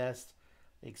be the best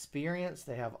experience.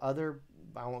 They have other,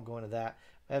 I won't go into that.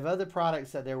 They have other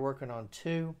products that they're working on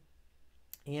too.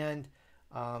 And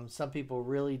some people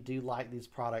really do like these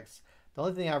products. The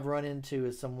only thing I've run into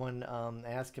is someone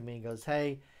asking me, goes,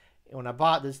 hey, when I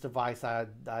bought this device, I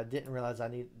didn't realize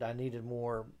I needed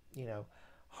more,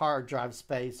 hard drive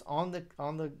space on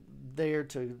the there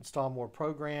to install more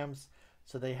programs.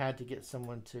 So they had to get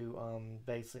someone to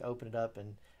basically open it up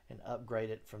and upgrade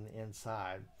it from the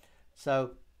inside.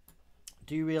 So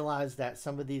do you realize that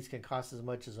some of these can cost as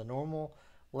much as a normal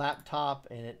laptop,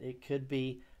 and it could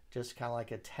be just kind of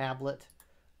like a tablet.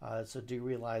 So do you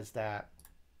realize that?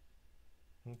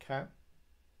 Okay.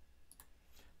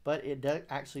 But it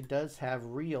actually does have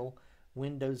real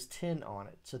Windows 10 on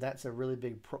it. So that's a really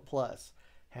big plus.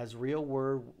 Has real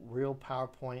Word, real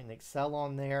PowerPoint, and Excel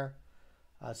on there.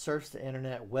 Surfs the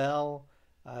internet well.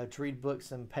 To read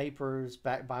books and papers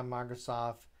backed by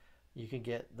Microsoft. You can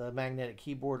get the magnetic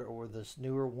keyboard or this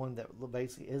newer one that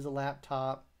basically is a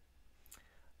laptop.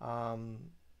 Not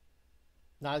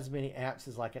as many apps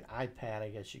as like an iPad, I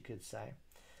guess you could say.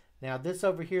 Now this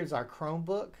over here is our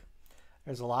Chromebook.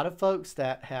 There's a lot of folks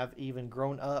that have even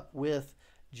grown up with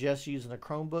just using a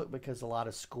Chromebook because a lot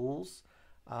of schools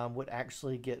would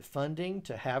actually get funding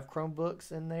to have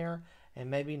Chromebooks in there, and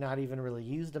maybe not even really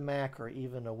used a Mac or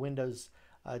even a Windows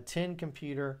 10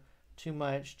 computer too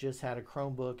much, just had a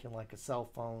Chromebook and like a cell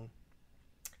phone.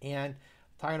 And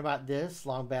talking about this,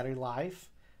 long battery life,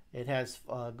 it has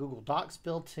Google Docs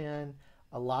built in.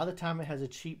 A lot of the time it has a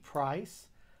cheap price.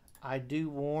 I do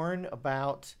warn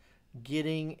about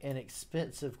getting an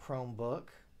expensive Chromebook,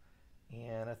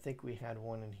 and I think we had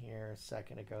one in here a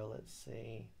second ago. Let's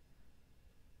see.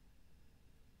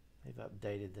 They've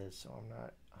updated this, so I'm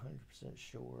not 100%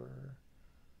 sure.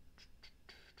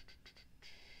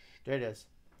 There it is.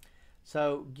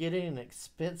 So getting an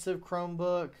expensive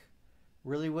Chromebook,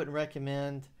 really wouldn't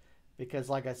recommend, because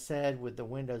like I said, with the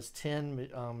Windows 10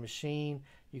 machine,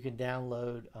 you can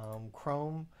download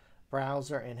Chrome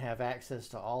browser and have access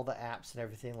to all the apps and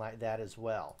everything like that as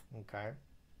well. Okay.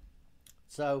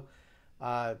 So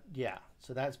Yeah,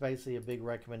 so that's basically a big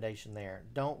recommendation there.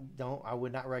 I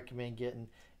would not recommend getting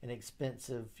an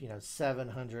expensive,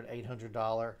 $700,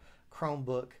 $800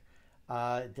 Chromebook.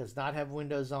 It does not have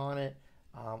Windows on it.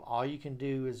 All you can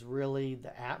do is really the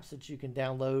apps that you can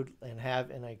download and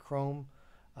have in a Chrome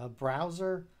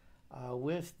browser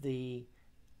with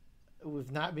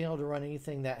not being able to run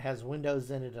anything that has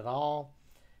Windows in it at all,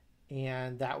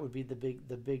 and that would be the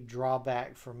big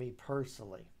drawback for me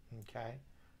personally. Okay.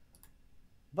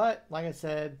 But like I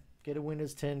said, get a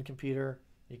Windows 10 computer.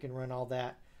 You can run all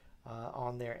that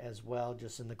on there as well,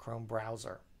 just in the Chrome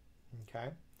browser.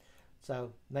 Okay,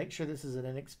 so make sure this is an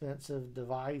inexpensive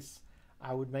device.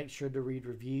 I would make sure to read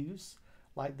reviews.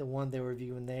 Like the one they were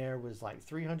reviewing there was like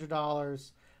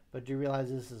 $300, but do realize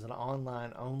this is an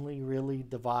online only really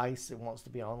device. It wants to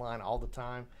be online all the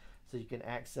time, so you can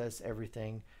access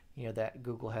everything that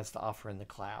Google has to offer in the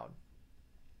cloud.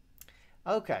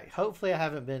 Okay, hopefully I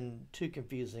haven't been too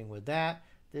confusing with that.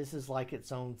 This is like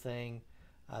its own thing.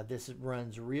 This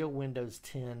runs real Windows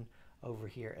 10 over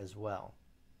here as well.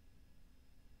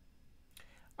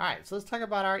 All right, so let's talk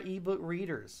about our ebook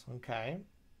readers, okay?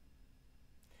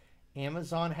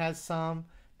 Amazon has some.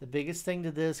 The biggest thing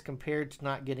to this compared to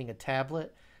not getting a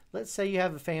tablet, let's say you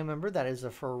have a family member that is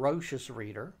a ferocious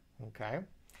reader, okay?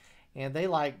 And they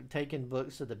like taking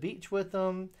books to the beach with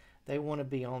them. They want to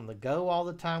be on the go all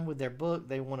the time with their book.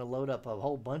 They want to load up a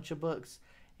whole bunch of books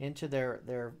into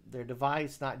their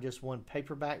device, not just one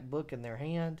paperback book in their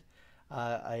hand.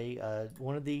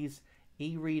 One of these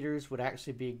e-readers would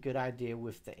actually be a good idea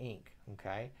with the ink.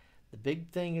 Okay, the big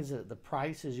thing is that the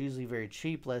price is usually very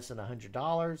cheap, less than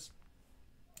 $100.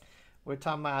 We're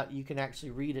talking about you can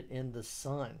actually read it in the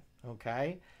sun.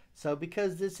 Okay, so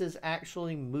because this is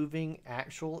actually moving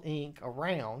actual ink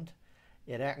around.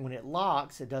 When it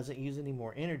locks, it doesn't use any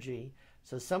more energy.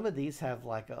 So some of these have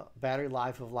like a battery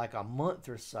life of like a month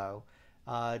or so,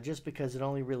 just because it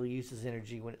only really uses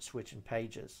energy when it's switching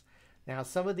pages. Now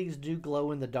some of these do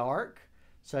glow in the dark,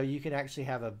 so you can actually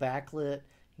have a backlit,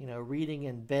 reading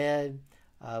in bed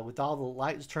with all the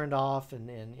lights turned off and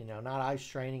not eye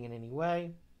straining in any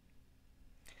way.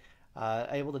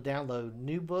 Able to download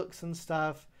new books and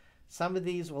stuff. Some of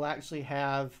these will actually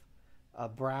have a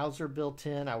browser built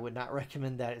in. I would not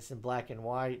recommend that. It's in black and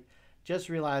white. Just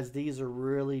realize these are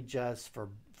really just for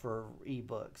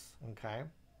ebooks. Okay.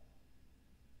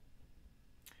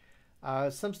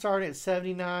 Some starting at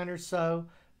 $79 or so.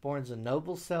 Barnes and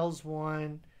Noble sells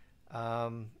one.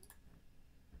 Let's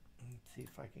see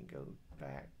if I can go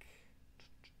back.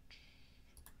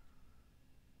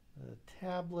 The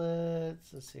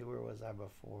tablets. Let's see, where was I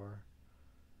before?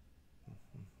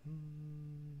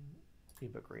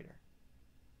 Ebook reader.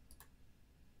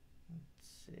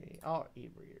 See,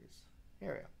 e-readers.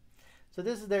 Here we go. So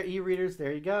this is their e-readers.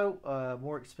 There you go.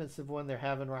 More expensive one they're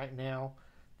having right now.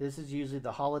 This is usually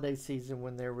the holiday season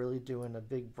when they're really doing a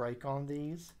big break on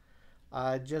these.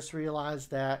 Just realize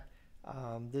that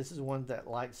this is one that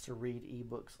likes to read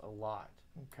ebooks a lot.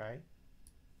 Okay.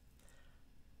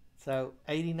 So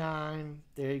 $89.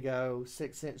 There you go.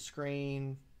 6-inch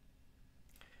screen.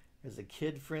 There's a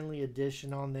kid-friendly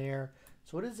edition on there.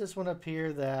 So what is this one up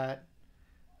here that...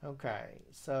 Okay,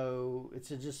 so it's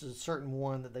just a certain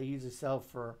one that they usually sell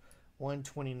for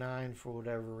 $129 for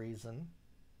whatever reason.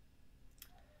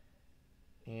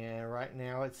 And right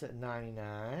now it's at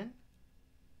 $99.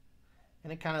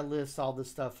 And it kind of lists all the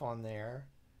stuff on there.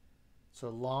 So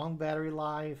long battery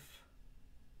life.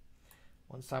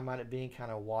 One's talking about it being kind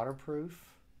of waterproof.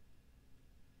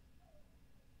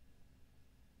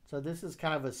 So this is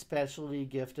kind of a specialty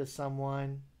gift to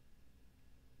someone.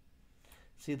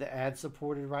 See the ad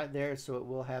supported right there, so it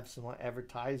will have some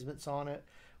advertisements on it,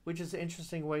 which is an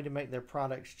interesting way to make their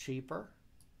products cheaper.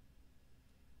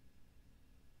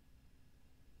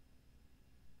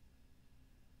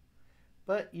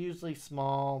 But usually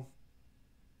small.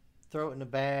 Throw it in a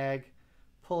bag,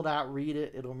 pull it out, read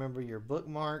it. It'll remember your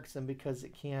bookmarks, and because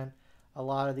it can, a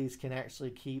lot of these can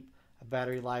actually keep a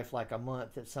battery life like a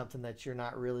month. It's something that you're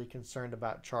not really concerned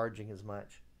about charging as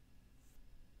much.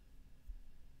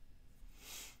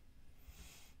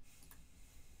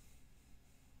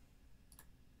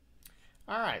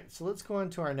 All right, so let's go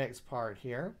into our next part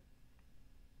here.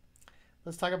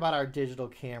 Let's talk about our digital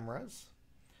cameras.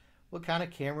 What kind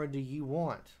of camera do you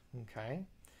want? Okay.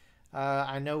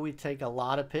 I know we take a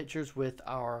lot of pictures with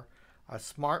our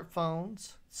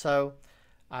smartphones, so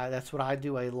that's what I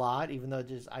do a lot, even though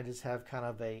I just have kind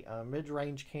of a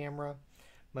mid-range camera.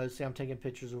 Mostly I'm taking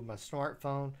pictures with my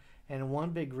smartphone, and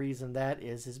one big reason that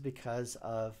is because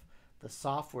of the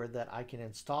software that I can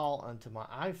install onto my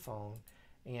iPhone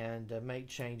and make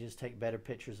changes, take better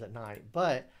pictures at night.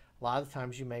 But A lot of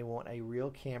times you may want a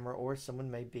real camera, or someone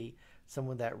may be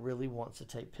someone that really wants to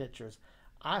take pictures.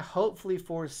 I hopefully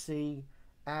foresee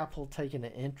Apple taking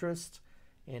an interest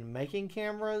in making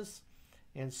cameras,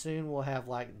 and soon we'll have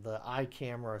like the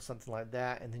iCamera or something like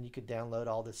that, and then you could download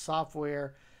all this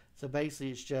software. So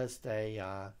basically it's just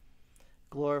a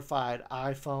glorified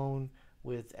iPhone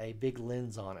with a big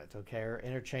lens on it, okay, or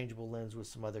interchangeable lens with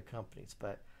some other companies.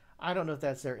 But I don't know if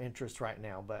that's their interest right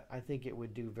now, but I think it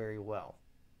would do very well.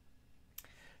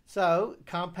 So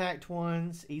compact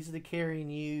ones, easy to carry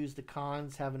and use. The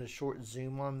cons, having a short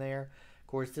zoom on there. Of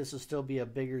course, this will still be a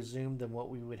bigger zoom than what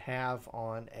we would have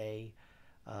on a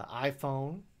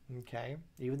iPhone. Okay,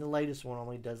 even the latest one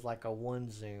only does like a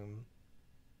 1 zoom.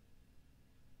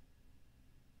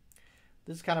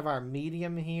 This is kind of our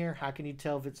medium here. How can you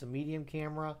tell if it's a medium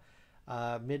camera,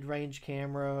 mid-range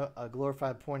camera, a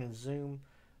glorified point and zoom,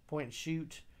 point and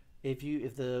shoot? If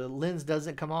the lens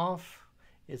doesn't come off,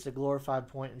 it's a glorified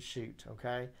point and shoot.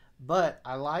 Okay, but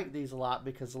I like these a lot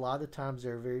because a lot of the times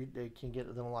they can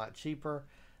get them a lot cheaper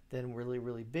than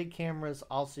really big cameras.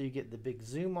 Also, you get the big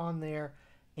zoom on there,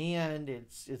 and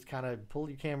it's kind of pull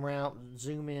your camera out,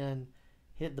 zoom in,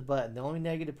 hit the button. The only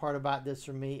negative part about this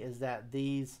for me is that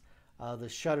these the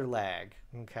shutter lag,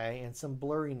 okay, and some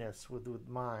blurriness with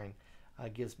mine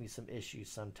gives me some issues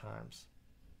sometimes.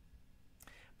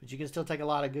 But you can still take a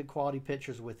lot of good quality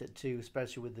pictures with it too,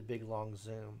 especially with the big long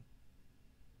zoom.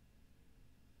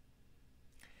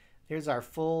 Here's our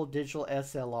full digital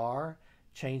SLR.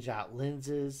 Change out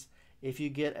lenses. If you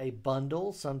get a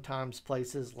bundle, sometimes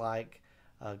places like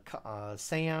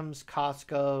Sam's,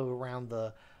 Costco, around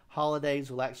the holidays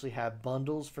will actually have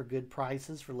bundles for good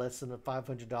prices for less than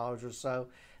 $500 or so.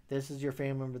 This is your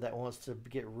family member that wants to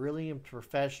get really into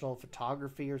professional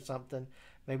photography or something.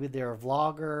 Maybe they're a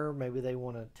vlogger. Maybe they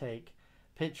want to take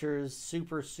pictures,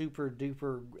 super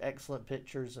duper excellent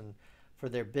pictures, and for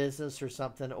their business or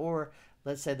something. Or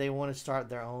let's say they want to start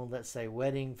their own, let's say,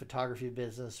 wedding photography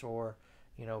business, or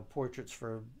portraits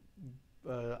for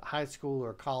high school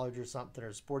or college or something,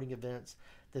 or sporting events.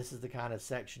 This is the kind of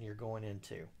section you're going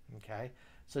into. Okay,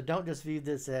 so don't just view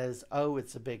this as, oh,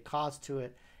 it's a big cost to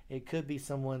it. It could be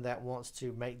someone that wants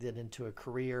to make that into a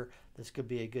career. This could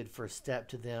be a good first step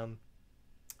to them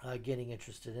getting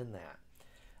interested in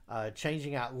that.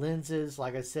 Changing out lenses,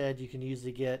 like I said, you can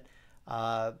usually get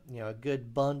a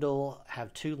good bundle,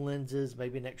 have 2 lenses,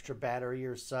 maybe an extra battery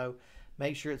or so.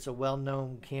 Make sure it's a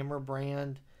well-known camera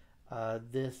brand.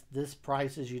 This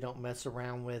prices, you don't mess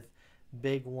around with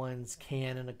big ones.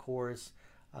 Canon, of course,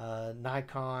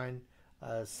 Nikon,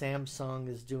 Samsung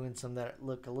is doing some that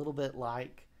look a little bit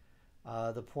like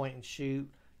the point and shoot,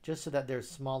 just so that they're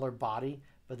smaller body,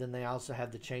 but then they also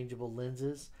have the changeable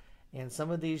lenses. And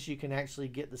some of these you can actually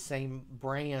get the same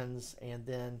brands, and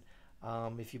then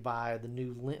if you buy the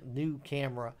new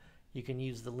camera, you can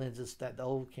use the lenses that the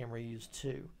old camera used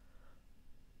too.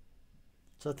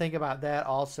 So think about that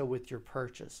also with your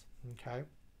purchase. Okay,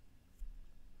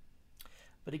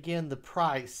 but again, the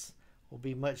price will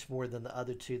be much more than the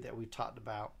other two that we talked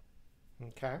about.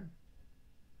 Okay,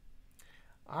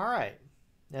 all right,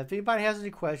 now if anybody has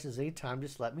any questions anytime,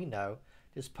 just let me know.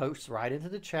 Just post right into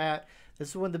the chat. This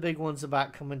is one of the big ones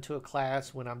about coming to a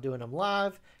class when I'm doing them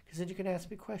live, because then you can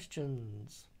ask me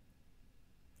questions.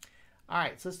 All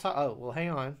right, so let's talk. Oh, well, hang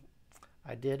on.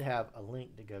 I did have a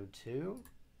link to go to.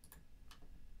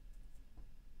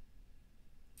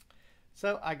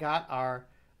 So I got our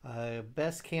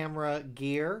best camera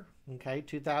gear, okay,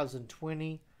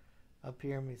 2020 up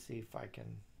here. Let me see if I can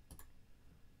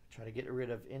try to get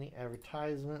rid of any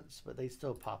advertisements, but they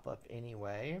still pop up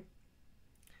anyway.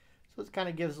 So it kind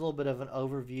of gives a little bit of an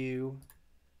overview,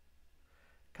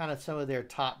 kind of some of their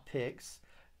top picks.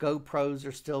 GoPros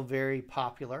are still very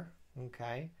popular,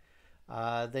 okay.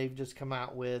 They've just come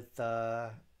out with,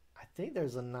 I think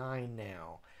there's a 9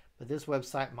 now. But this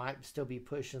website might still be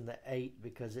pushing the 8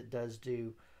 because it does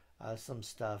do some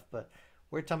stuff. But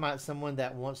we're talking about someone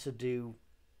that wants to do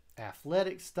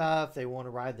athletic stuff. They want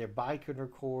to ride their bike and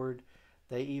record.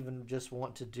 They even just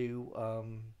want to do,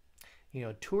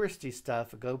 touristy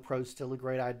stuff. A GoPro is still a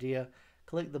great idea.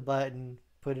 Click the button,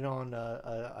 put it on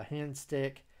a hand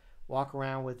stick, walk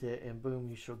around with it, and boom,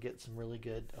 you shall get some really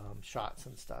good shots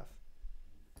and stuff.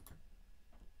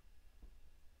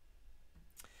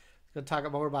 Going to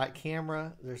talk more about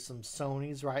camera. There's some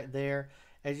Sonys right there.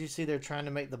 As you see, they're trying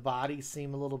to make the body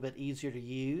seem a little bit easier to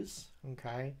use.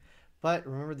 Okay, but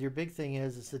remember, your big thing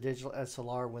is it's the digital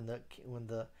SLR when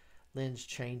the lens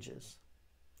changes.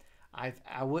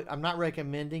 I'm not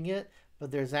recommending it,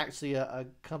 but there's actually a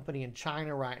company in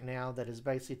China right now that is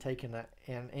basically taking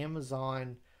an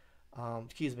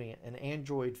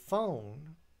Android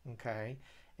phone, okay,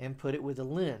 and put it with a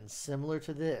lens similar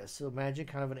to this. So imagine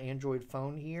kind of an Android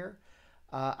phone here.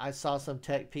 I saw some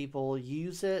tech people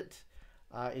use it.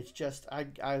 It's just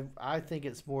I think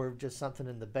it's more of just something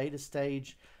in the beta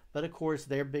stage. But of course,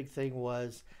 their big thing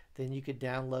was then you could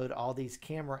download all these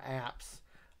camera apps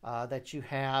that you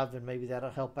have, and maybe that'll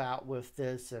help out with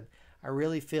this. And I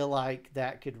really feel like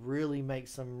that could really make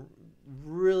some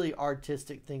really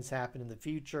artistic things happen in the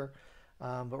future.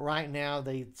 But right now,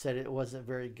 they said it wasn't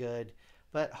very good.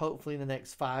 But hopefully, in the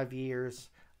next 5 years,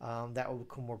 that will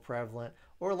become more prevalent.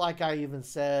 Or, like I even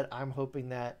said, I'm hoping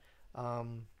that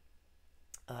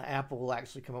Apple will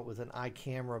actually come up with an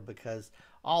iCamera, because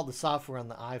all the software on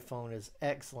the iPhone is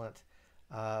excellent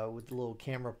with the little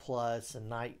camera plus and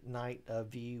night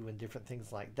view and different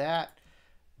things like that.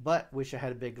 But wish I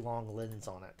had a big long lens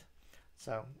on it.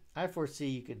 So I foresee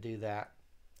you could do that.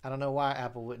 I don't know why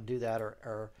Apple wouldn't do that,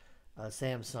 or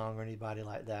Samsung or anybody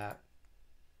like that.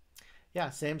 Yeah,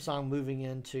 Samsung moving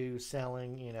into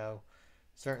selling,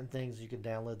 certain things you can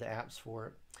download the apps for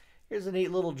it. Here's a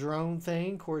neat little drone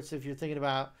thing. Of course, if you're thinking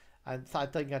about, I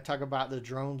think I talk about the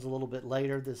drones a little bit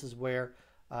later. This is where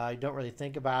I don't really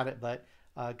think about it, but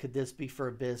could this be for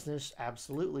a business?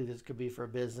 Absolutely, this could be for a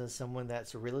business. Someone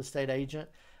that's a real estate agent,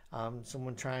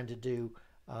 someone trying to do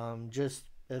just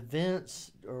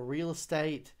events or real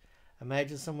estate.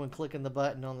 Imagine someone clicking the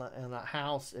button on a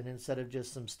house, and instead of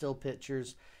just some still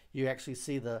pictures, you actually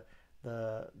see the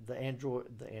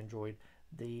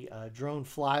drone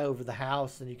fly over the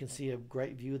house, and you can see a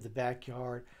great view of the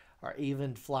backyard, or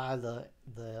even fly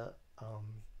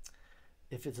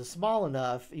if it's a small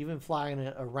enough, even flying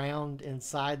it around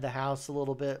inside the house a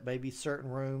little bit, maybe certain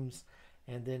rooms,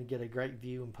 and then get a great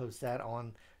view and post that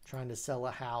on trying to sell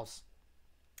a house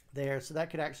there. So that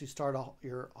could actually start a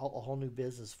whole new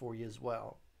business for you as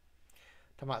well.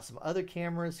 Talking about some other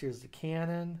cameras. Here's the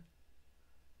Canon.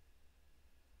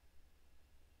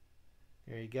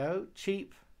 There you go.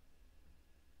 Cheap.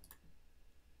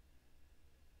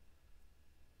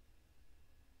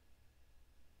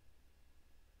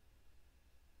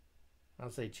 I'll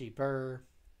say cheaper.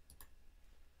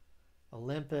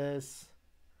 Olympus.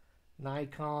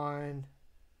 Nikon.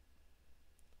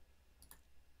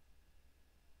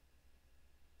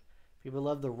 People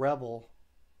love the Rebel.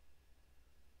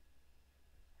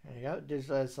 There you go.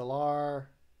 Digital SLR.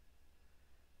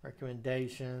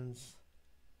 Recommendations.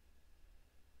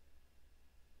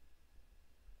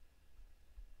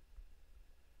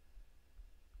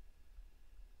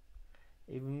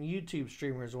 Even YouTube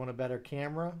streamers want a better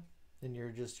camera than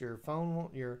your phone.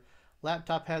 Your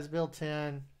laptop has built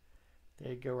in.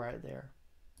 There you go, right there.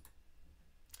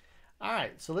 All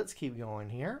right, so let's keep going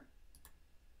here.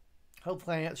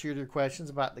 Hopefully I answered your questions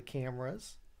about the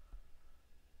cameras.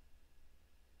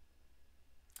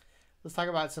 Let's talk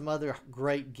about some other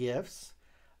great gifts.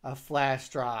 A flash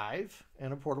drive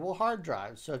and a portable hard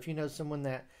drive. So if you know someone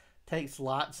that takes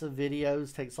lots of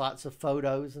videos, takes lots of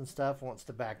photos and stuff, wants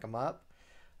to back them up,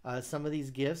 some of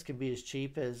these gifts can be as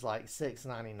cheap as like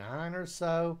 $6.99 or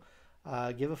so.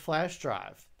 Give a flash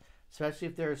drive, especially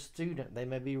if they're a student. They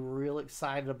may be real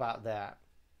excited about that.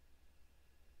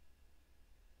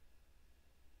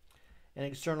 An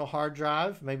external hard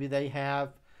drive, maybe they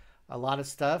have a lot of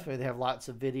stuff. Maybe they have lots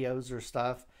of videos or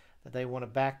stuff that they want to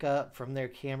back up from their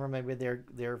camera. Maybe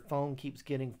their phone keeps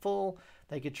getting full.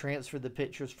 They could transfer the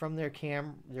pictures from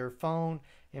their phone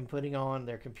and putting on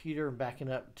their computer and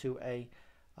backing up to a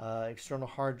external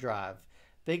hard drive.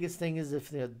 Biggest thing is if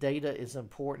the data is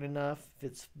important enough, if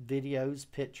it's videos,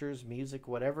 pictures, music,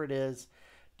 whatever it is,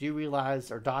 do you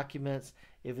realize, or documents,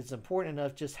 if it's important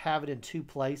enough, just have it in two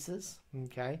places.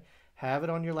 Okay, have it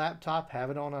on your laptop,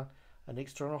 have it on an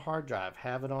external hard drive,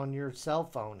 have it on your cell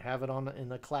phone, have it in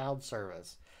the cloud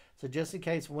service. So just in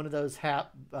case one of those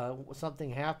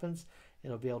something happens,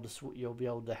 you'll be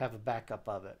able to have a backup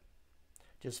of it.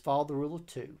 Just follow the rule of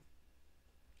two.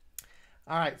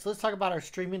 All right, so let's talk about our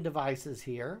streaming devices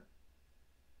here.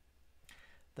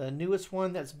 The newest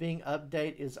one that's being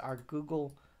updated is our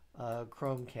Google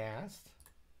Chromecast.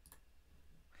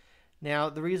 Now,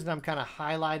 the reason I'm kind of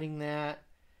highlighting that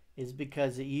is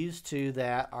because it used to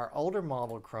that our older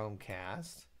model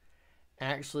Chromecast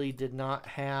actually did not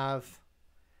have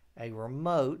a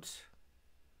remote,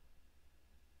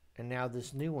 and now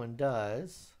this new one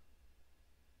does.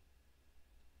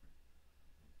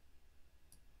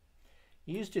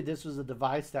 Used to, this was a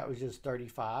device that was just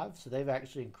 $35, so they've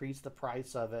actually increased the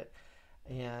price of it,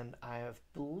 and I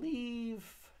believe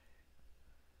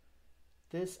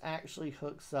this actually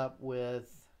hooks up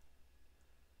with,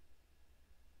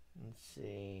 let's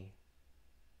see,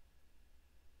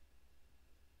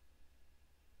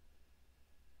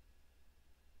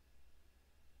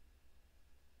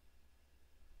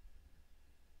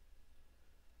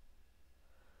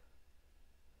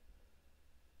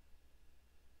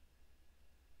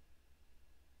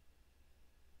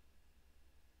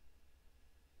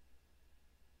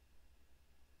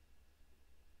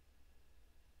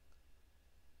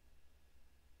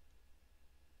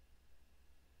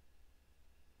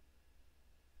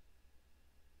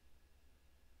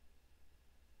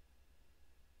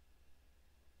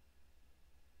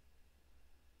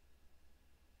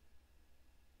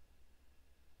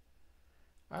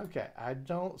 Okay, I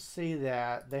don't see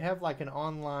that. They have like an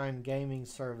online gaming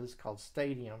service called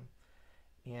Stadium,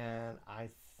 and I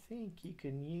think you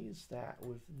can use that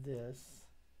with this.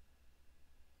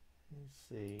 Let's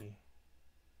see.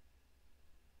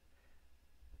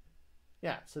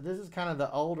 Yeah, so this is kind of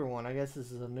the older one. I guess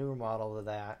this is a newer model of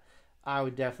that. I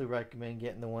would definitely recommend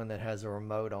getting the one that has a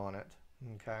remote on it.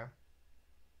 Okay.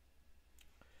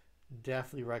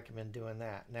 Definitely recommend doing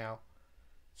that. Now,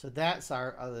 so that's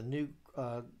our the new.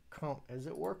 Does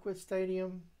it work with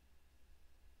Stadium?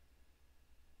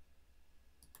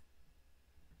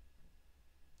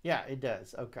 Yeah, it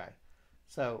does. Okay.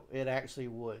 So it actually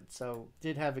would. So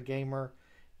did have a gamer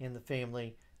in the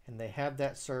family and they have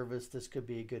that service. This could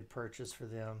be a good purchase for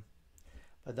them.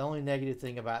 But the only negative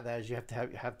thing about that is you have to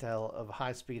have a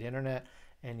high speed internet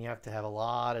and you have to have a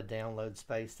lot of download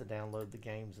space to download the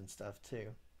games and stuff too.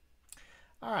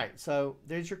 All right, so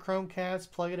there's your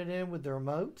Chromecast, plugging it in with the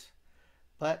remote.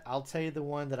 But I'll tell you the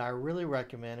one that I really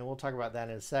recommend, and we'll talk about that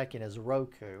in a second, is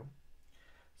Roku.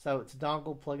 So it's a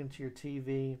dongle plug into your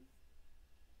TV.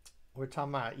 We're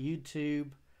talking about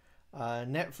YouTube.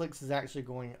 Netflix is actually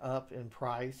going up in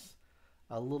price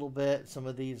a little bit. Some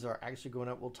of these are actually going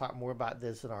up. We'll talk more about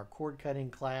this in our cord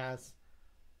cutting class.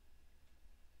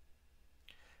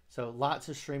 So lots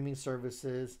of streaming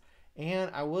services.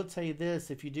 And I will tell you this,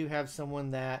 if you do have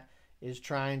someone that is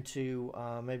trying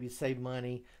to maybe save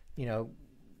money, you know,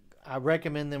 I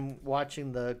recommend them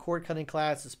watching the cord cutting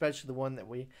class, especially the one that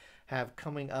we have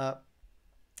coming up.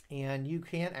 And you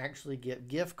can actually get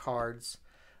gift cards.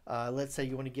 Let's say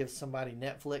you want to give somebody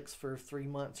Netflix for 3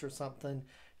 months or something.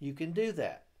 You can do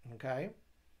that. Okay.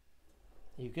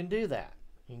 You can do that.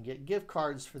 You can get gift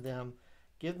cards for them.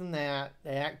 Give them that.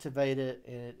 They activate it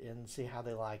and see how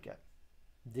they like it.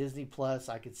 Disney Plus,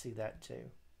 I could see that too.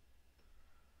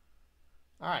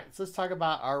 All right, so let's talk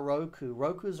about our Roku.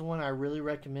 Roku is one I really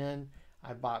recommend.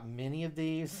 I bought many of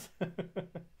these.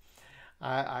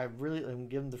 I really am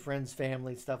giving to friends,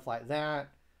 family, stuff like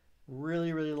that.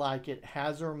 Really, really like it.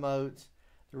 Has a remote.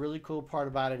 The really cool part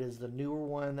about it is the newer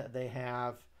one that they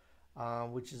have,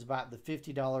 which is about the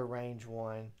 $50 range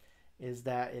one, is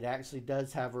that it actually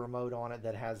does have a remote on it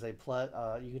that has a plus.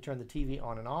 You can turn the TV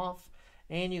on and off,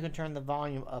 and you can turn the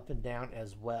volume up and down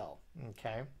as well.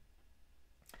 Okay.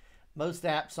 Most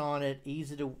apps on it,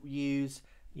 easy to use.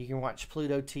 You can watch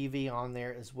Pluto TV on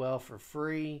there as well for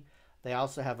free. They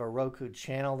also have a Roku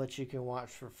channel that you can watch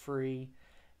for free.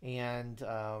 And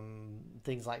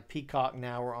things like Peacock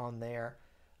now are on there.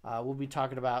 We'll be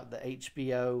talking about the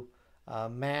HBO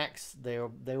Max.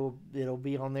 It'll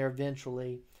be on there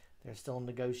eventually. They're still in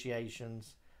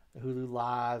negotiations. The Hulu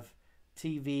Live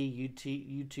TV,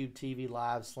 YouTube TV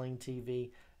Live, Sling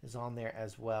TV is on there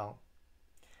as well.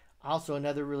 Also,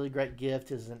 another really great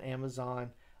gift is an Amazon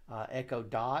Echo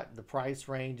Dot. The price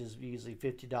range is usually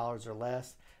 $50 or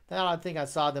less. Now, I think I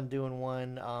saw them doing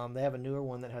one. They have a newer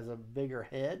one that has a bigger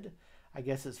head. I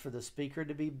guess it's for the speaker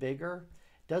to be bigger.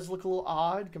 It does look a little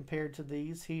odd compared to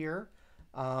these here,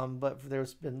 but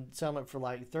there's been selling it for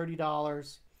like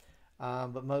 $30.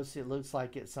 But mostly it looks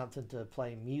like it's something to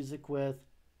play music with.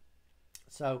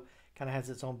 So, kind of has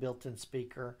its own built-in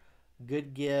speaker.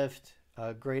 Good gift.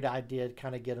 Great idea to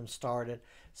kind of get them started,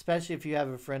 especially if you have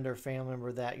a friend or family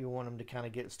member that you want them to kind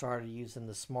of get started using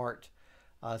the smart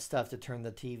stuff to turn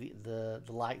the TV, the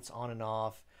lights on and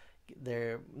off.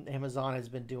 Amazon has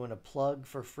been doing a plug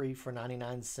for free for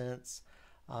 99 cents.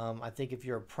 I think if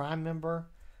you're a Prime member,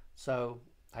 so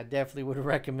I definitely would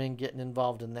recommend getting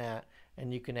involved in that,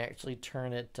 and you can actually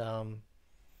turn it, turn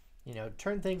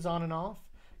things on and off.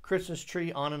 Christmas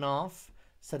tree on and off.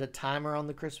 Set a timer on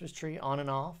the Christmas tree on and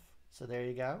off. So there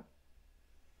you go.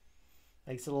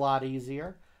 Makes it a lot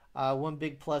easier. One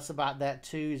big plus about that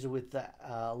too is with the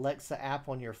Alexa app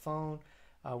on your phone.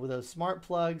 With those smart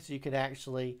plugs, you could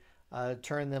actually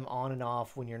turn them on and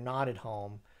off when you're not at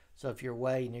home. So if you're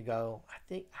away and you go,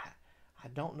 I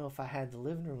don't know if I had the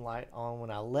living room light on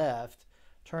when I left,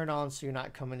 turn it on so you're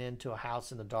not coming into a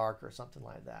house in the dark or something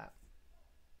like that.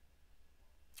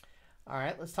 All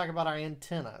right, let's talk about our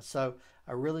antenna. So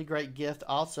a really great gift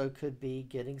also could be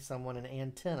getting someone an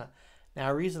antenna. Now,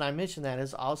 the reason I mention that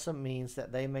is also means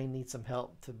that they may need some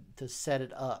help to set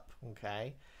it up,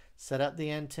 okay? Set up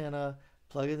the antenna,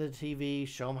 plug in the TV,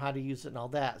 show them how to use it and all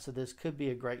that. So this could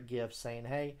be a great gift saying,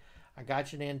 hey, I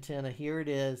got you an antenna, here it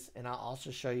is, and I'll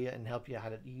also show you and help you how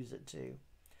to use it too.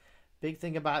 Big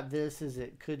thing about this is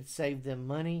it could save them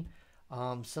money.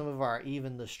 Some of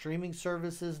even the streaming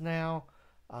services now,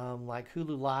 like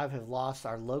Hulu Live, have lost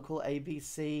our local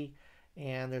ABC,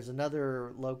 and there's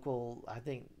another local, I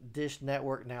think Dish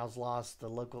Network now has lost the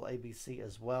local ABC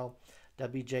as well.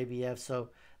 WJBF. So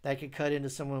that could cut into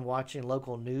someone watching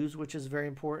local news, which is very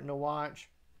important to watch.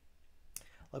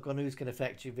 Local news can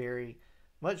affect you very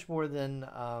much more than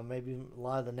maybe a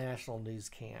lot of the national news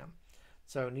can.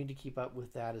 So need to keep up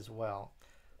with that as well.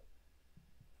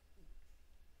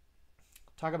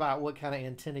 Talk about what kind of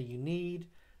antenna you need.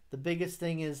 The biggest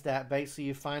thing is that basically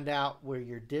you find out where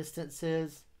your distance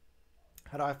is.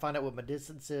 How do I find out what my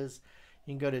distance is?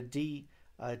 You can go to dtv.gov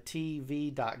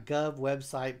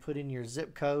website, put in your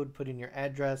zip code, put in your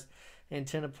address.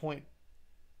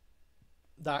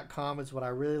 Antennapoint.com is what I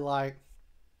really like.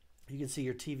 You can see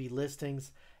your TV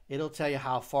listings. It'll tell you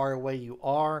how far away you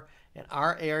are. In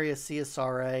our area,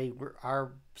 CSRA,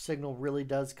 our signal really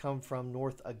does come from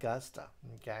North Augusta.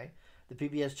 Okay, the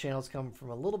PBS channels come from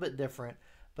a little bit different,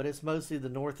 but it's mostly the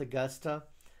North Augusta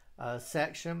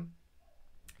section.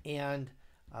 And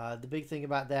the big thing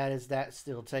about that is that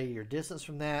still tell you your distance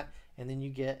from that, and then you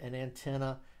get an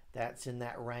antenna that's in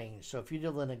that range. So if you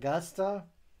live in Augusta,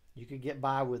 you could get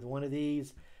by with one of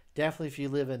these. Definitely if you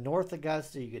live in North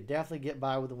Augusta, you could definitely get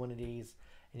by with one of these,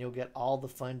 and you'll get all the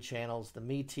fun channels. The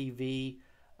Me TV,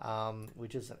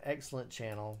 which is an excellent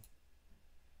channel.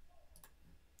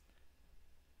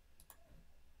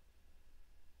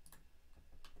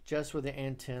 Just with the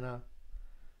antenna.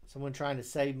 Someone trying to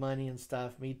save money and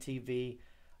stuff. Me TV,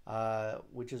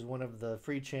 which is one of the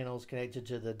free channels connected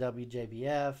to the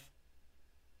WJBF.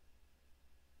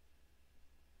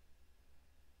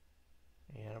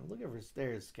 And I'm looking for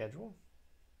their schedule.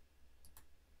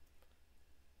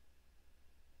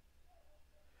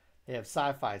 They have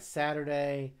Sci-Fi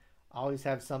Saturday. Always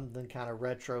have something kind of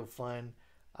retro fun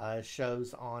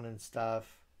shows on and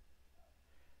stuff.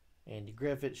 Andy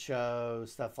Griffith show,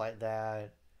 stuff like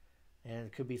that. And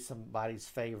it could be somebody's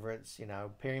favorites, you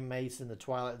know, Perry Mason, The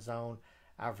Twilight Zone,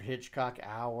 Alfred Hitchcock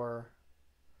Hour,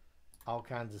 all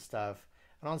kinds of stuff.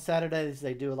 And on Saturdays,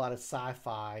 they do a lot of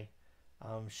sci-fi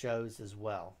shows as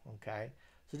well, okay?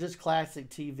 So just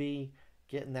classic TV,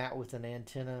 getting that with an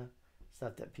antenna,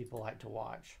 stuff that people like to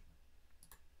watch.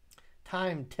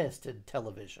 Time-tested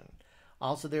television.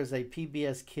 Also, there's a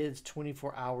PBS Kids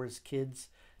 24 Hours Kids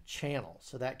channel,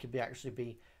 so that could actually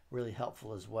be really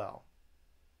helpful as well.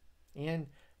 And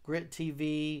Grit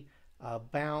TV,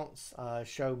 Bounce,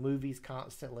 show movies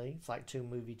constantly. It's like 2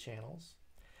 movie channels.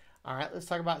 All right, let's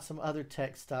talk about some other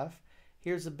tech stuff.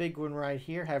 Here's a big one right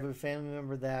here. Have a family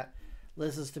member that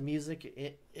listens to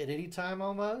music at any time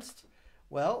almost.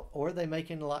 Well, or they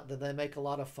making a lot. Do they make a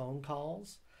lot of phone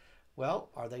calls? Well,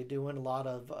 are they doing a lot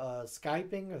of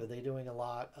Skyping? Are they doing a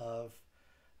lot of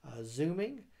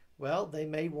Zooming? Well, they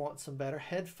may want some better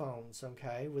headphones,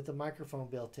 okay, with the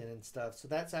microphone built in and stuff. So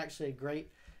that's actually a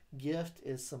great gift,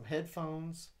 is some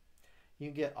headphones. You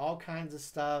can get all kinds of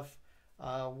stuff.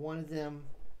 One of them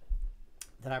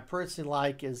that I personally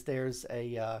like is there's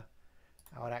a, I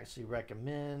would actually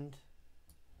recommend.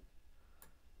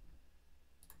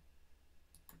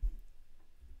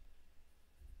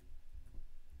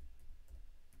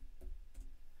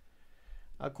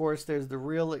 Of course, there's the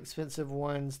real expensive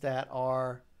ones that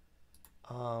are,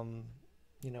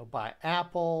 you know, by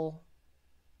Apple.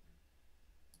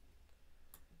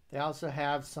 They also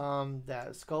have some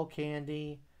that Skull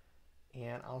Candy,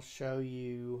 and I'll show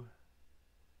you.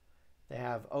 They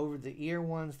have over-the-ear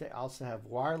ones. They also have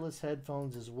wireless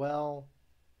headphones as well.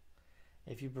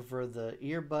 If you prefer the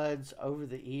earbuds over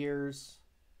the ears,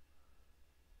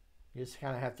 you just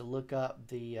kind of have to look up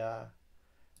the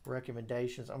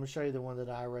recommendations. I'm going to show you the one that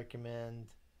I recommend,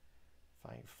 if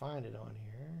I can find it on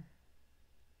here.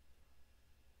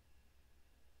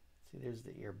 See, there's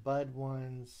the earbud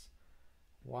ones,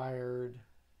 wired.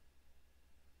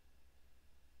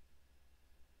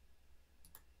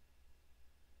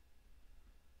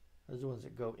 Those are the ones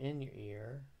that go in your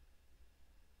ear.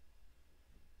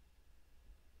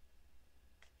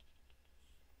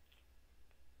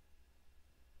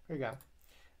 Here you go.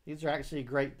 These are actually a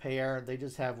great pair. They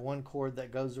just have one cord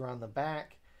that goes around the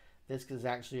back. This could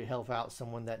actually help out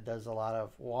someone that does a lot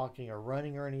of walking or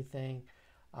running or anything.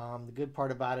 The good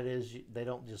part about it is they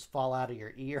don't just fall out of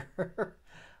your ear.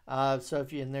 So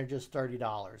if you, and they're just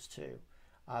 $30 too.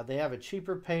 They have a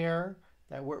cheaper pair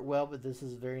that work well, but this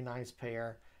is a very nice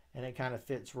pair, and it kind of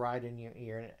fits right in your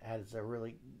ear, and it has a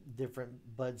really different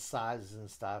bud sizes and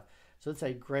stuff. So it's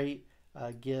a great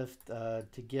gift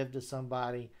to give to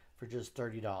somebody for just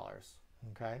 $30.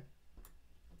 Okay,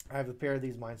 I have a pair of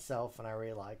these myself, and I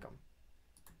really like them.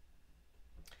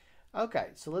 Okay,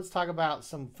 so let's talk about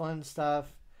some fun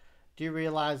stuff. Do you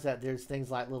realize that there's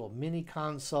things like little mini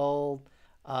console?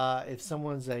 If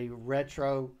someone's a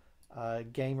retro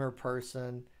gamer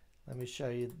person, let me show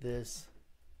you this.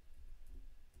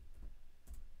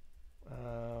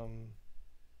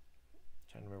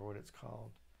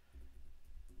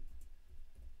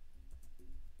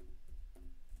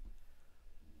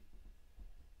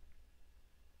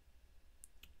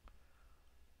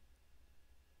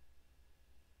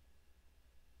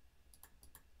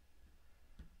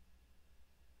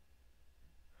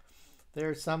 There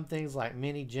are some things like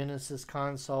mini Genesis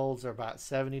consoles are about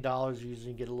 $70.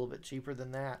 Usually you get a little bit cheaper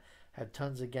than that. Have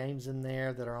tons of games in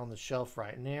there that are on the shelf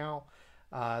right now.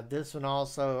 This one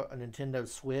also, a Nintendo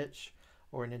Switch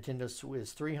or a Nintendo Switch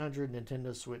is 300.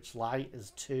 Nintendo Switch Lite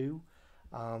is 2.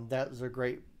 Those are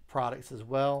great products as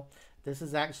well. This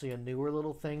is actually a newer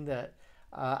little thing that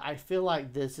I feel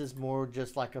like this is more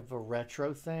just like of a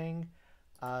retro thing.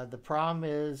 The problem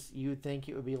is you would think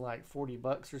it would be like 40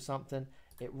 bucks or something.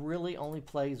 It really only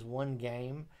plays one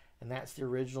game, and that's the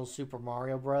original Super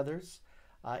Mario Brothers.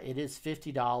 It is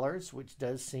 $50, which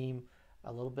does seem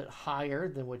a little bit higher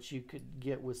than what you could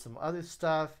get with some other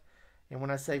stuff. And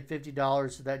when I say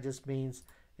 $50, that just means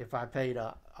if I paid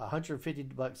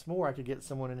 $150 more, I could get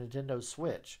someone a Nintendo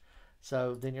Switch.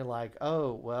 So then you're like,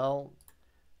 oh, well,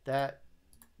 the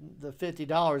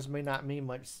 $50 may not mean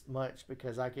much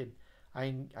because I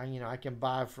can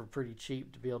buy for pretty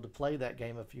cheap to be able to play that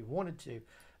game if you wanted to.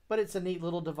 But it's a neat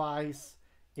little device.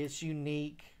 It's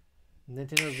unique.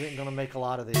 Nintendo's isn't going to make a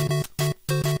lot of these.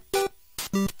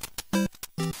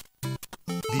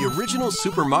 The original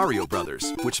Super Mario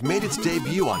Brothers, which made its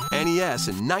debut on NES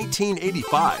in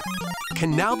 1985,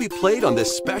 can now be played on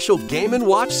this special Game &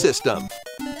 Watch system.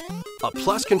 A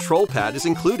Plus control pad is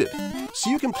included, so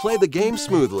you can play the game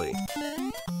smoothly.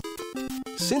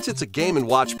 Since it's a Game &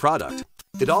 Watch product,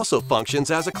 it also functions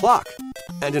as a clock.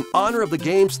 And in honor of the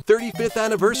game's 35th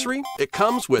anniversary, it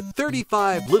comes with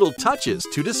 35 little touches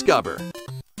to discover.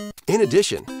 In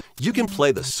addition, you can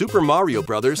play the Super Mario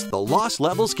Bros. The Lost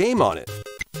Levels game on it,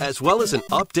 as well as an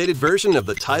updated version of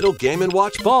the title Game &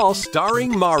 Watch Ball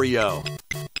starring Mario.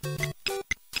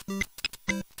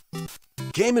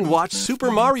 Game & Watch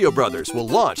Super Mario Bros. Will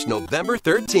launch November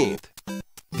 13th.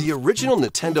 The original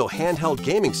Nintendo handheld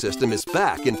gaming system is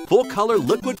back in full-color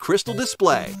liquid crystal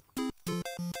display.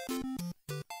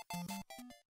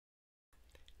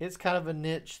 It's kind of a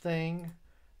niche thing.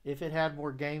 If it had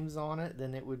more games on it,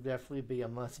 then it would definitely be a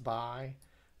must-buy.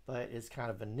 But it's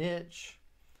kind of a niche.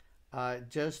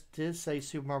 Just did say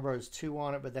Super Mario Bros. 2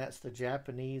 on it, but that's the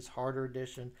Japanese harder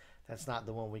edition. That's not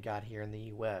the one we got here in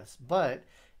the US. But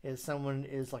if someone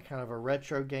is like kind of a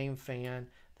retro game fan,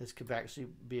 this could actually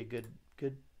be a good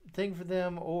thing for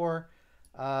them. Or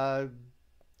I'm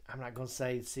not going to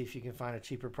say see if you can find a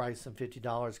cheaper price than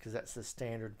 $50 because that's the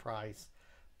standard price.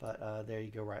 But there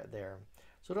you go right there.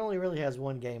 So it only really has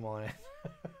one game on it.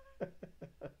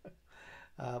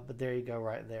 But there you go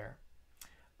right there.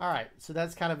 All right, so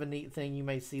that's kind of a neat thing. You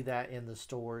may see that in the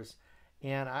stores.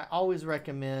 And I always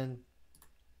recommend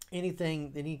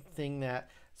anything that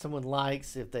someone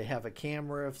likes. If they have a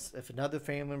camera, if another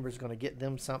family member is going to get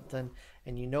them something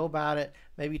and you know about it,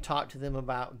 maybe talk to them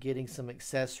about getting some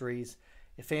accessories.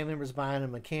 If family members buying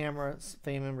them a camera,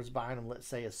 family members buying them, let's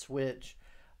say, a Switch,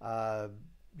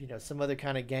 some other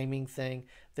kind of gaming thing,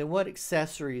 then what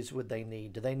accessories would they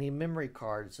need? Do they need memory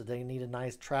cards? Do they need a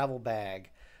nice travel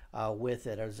bag with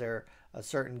it? Or is there a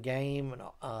certain game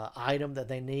item that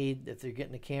they need? If they're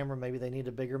getting a camera, maybe they need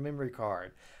a bigger memory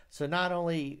card. So not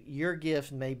only your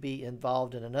gift may be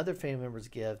involved in another family member's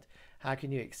gift, how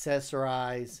can you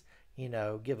accessorize,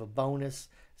 give a bonus?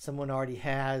 Someone already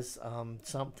has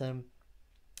something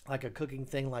like a cooking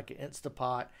thing, like an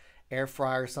Instapot, air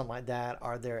fryer, something like that.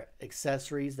 Are there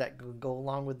accessories that could go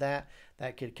along with that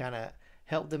could kind of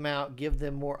help them out, give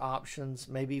them more options,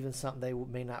 maybe even something they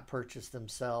may not purchase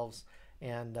themselves,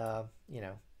 and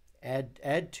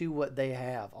add to what they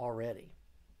have already.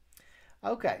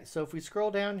 Okay, so if we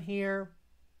scroll down here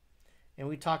and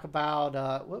we talk about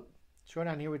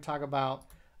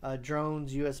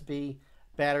drones, USB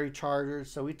battery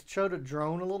chargers. So we showed a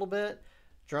drone a little bit.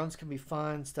 Drones can be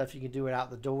fun, stuff you can do it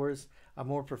out the doors. A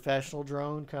more professional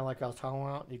drone, kind of like I was talking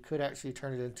about, you could actually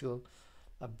turn it into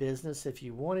a business if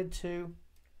you wanted to.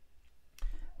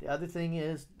 The other thing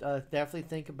is definitely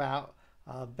think about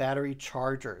battery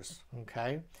chargers.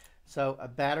 Okay, so a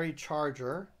battery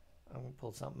charger, I'm going to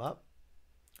pull something up.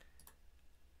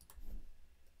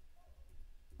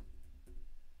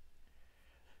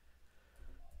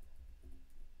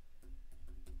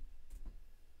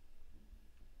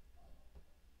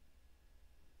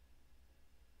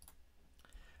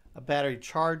 A battery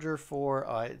charger for,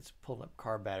 it's pulling up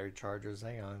car battery chargers.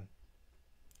 Hang on.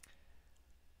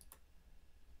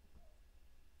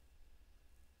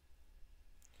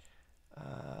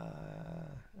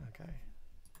 Okay.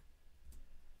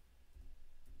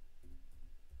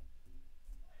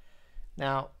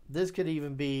 Now this could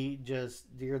even be just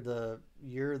you're the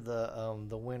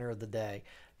winner of the day.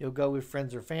 You'll go with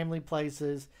friends or family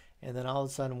places, and then all of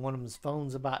a sudden one of them's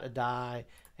phone's about to die,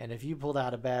 and if you pulled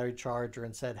out a battery charger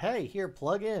and said, "Hey, here,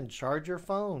 plug in, charge your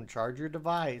phone, charge your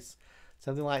device,"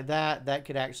 something like that. That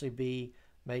could actually be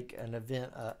make an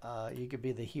event. You could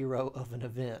be the hero of an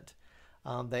event.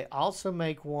 They also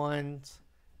make ones,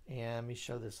 and let me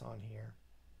show this on here.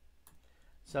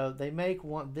 So they make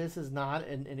one. This is not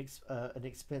an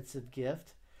expensive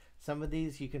gift. Some of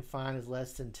these you can find as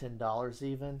less than $10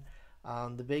 even.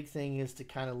 The big thing is to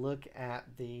kind of look at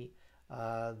the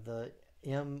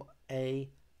MAH,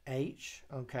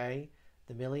 okay,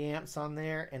 the milliamps on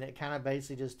there, and it kind of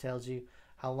basically just tells you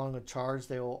how long a charge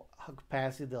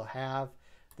capacity they'll have.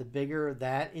 The bigger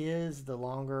that is, the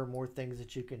longer, more things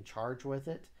that you can charge with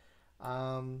it.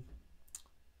 Let's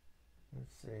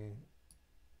see.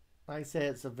 Like I said,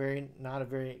 it's not a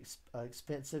very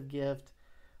expensive gift.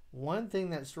 One thing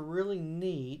that's really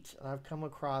neat I've come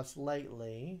across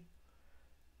lately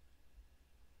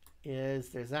is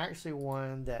there's actually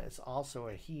one that is also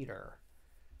a heater.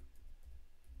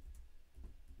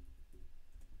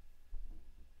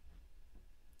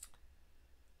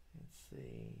 Let's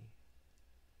see.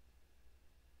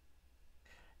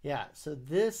 Yeah, so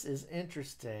this is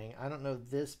interesting. I don't know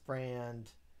this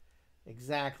brand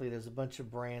exactly. There's a bunch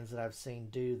of brands that I've seen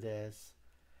do this.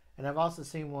 And I've also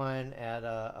seen one at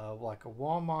like a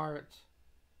Walmart.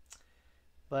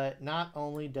 But not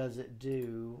only does it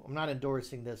do, I'm not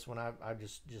endorsing this one, I'm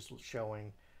just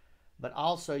showing. But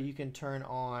also you can turn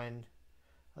on,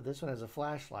 this one has a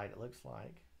flashlight, it looks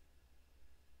like.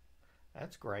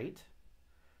 That's great.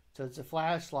 So it's a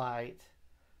flashlight,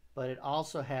 but it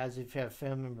also has, if you have a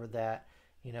family member that,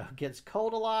 you know, gets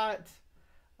cold a lot,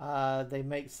 they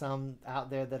make some out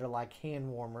there that are like hand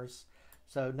warmers.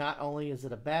 So not only is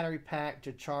it a battery pack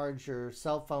to charge your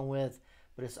cell phone with,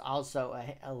 but it's also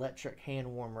an electric hand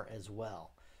warmer as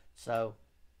well. So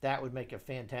that would make a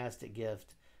fantastic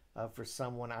gift for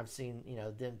someone. I've seen, you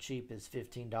know, them cheap as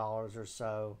 $15 or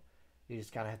so. You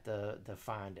just kind of have to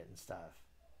find it and stuff.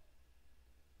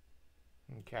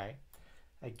 Okay.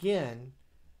 Again,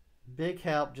 big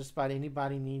help. Just about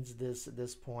anybody needs this at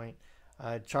this point.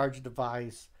 Charge a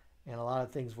device, and a lot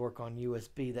of things work on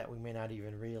USB that we may not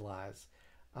even realize.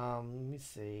 Let me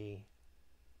see.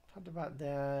 Talked about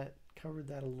that. Covered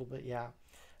that a little bit. Yeah.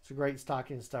 It's a great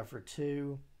stocking stuffer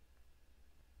too.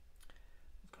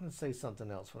 I was going to say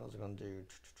something else. What I was going to do.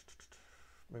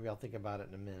 Maybe I'll think about it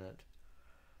in a minute.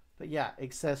 But yeah,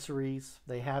 accessories.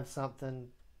 They have something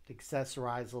to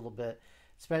accessorize a little bit.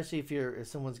 Especially if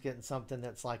someone's getting something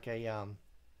that's like a,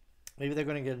 maybe they're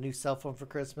going to get a new cell phone for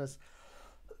Christmas.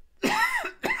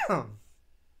 A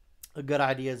good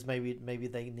idea is maybe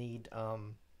they need,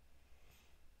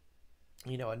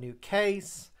 you know, a new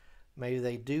case. Maybe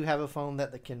they do have a phone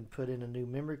that they can put in a new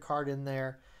memory card in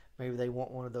there. Maybe they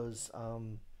want one of those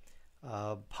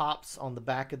pops on the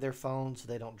back of their phone so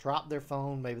they don't drop their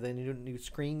phone. Maybe they need a new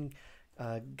screen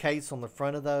case on the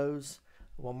front of those.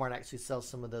 Walmart actually sells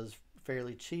some of those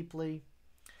fairly cheaply.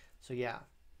 So yeah.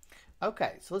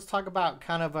 Okay, so let's talk about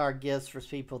kind of our gifts for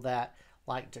people that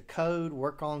like to code,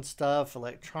 work on stuff,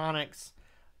 electronics,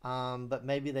 but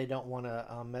maybe they don't want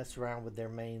to mess around with their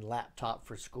main laptop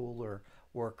for school or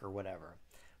work or whatever.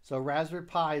 So Raspberry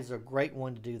Pi is a great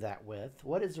one to do that with.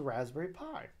 What is a Raspberry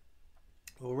Pi?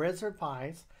 Well, Raspberry Pi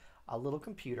is a little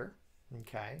computer,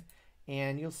 okay?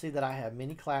 And you'll see that I have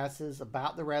many classes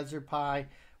about the Raspberry Pi,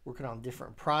 working on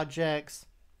different projects.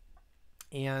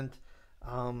 And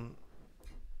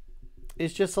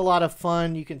it's just a lot of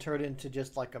fun. You can turn it into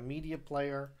just like a media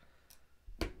player.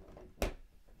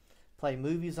 Play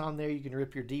movies on there. You can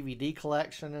rip your DVD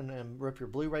collection and rip your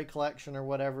Blu-ray collection or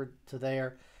whatever to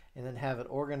there, and then have it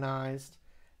organized.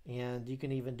 And you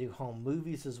can even do home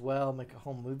movies as well. Make a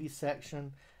home movie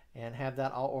section and have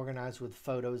that all organized with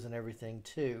photos and everything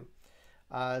too.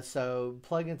 So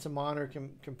plug into monitor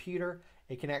computer.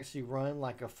 It can actually run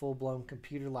like a full-blown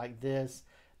computer like this.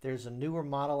 There's a newer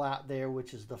model out there,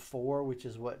 which is the 4, which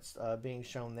is what's being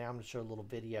shown there. I'm going to show a little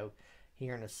video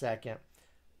here in a second.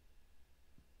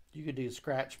 You could do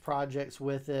scratch projects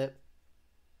with it.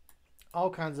 All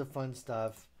kinds of fun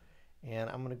stuff. And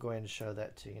I'm going to go ahead and show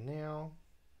that to you now.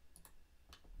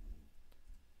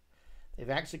 They've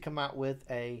actually come out with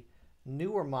a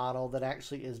newer model that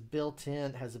actually is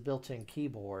built-in, has a built-in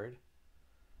keyboard.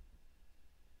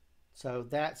 So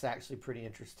that's actually pretty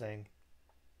interesting.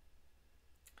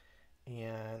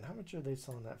 And how much are they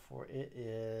selling that for?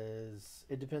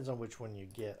 It depends on which one you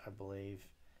get, I believe.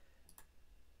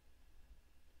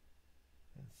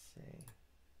 Let's see.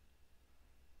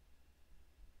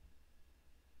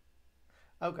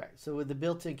 Okay, so with the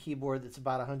built-in keyboard, it's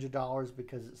about $100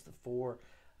 because it's the 4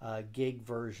 gig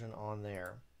version on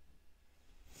there.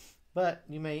 But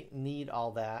you may need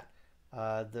all that.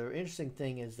 The interesting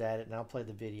thing is that, and I'll play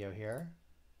the video here.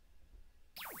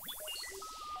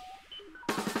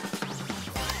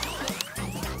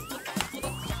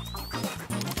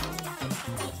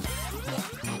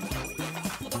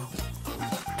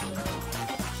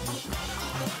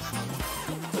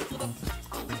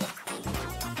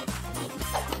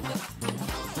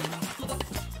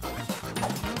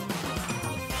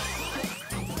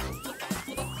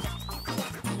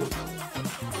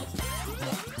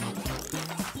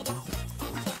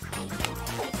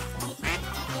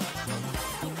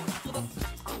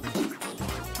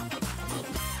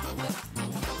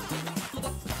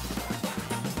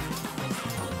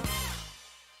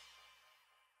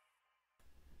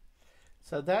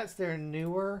 So that's their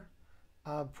newer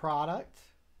product,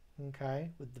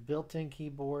 okay, with the built-in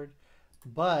keyboard.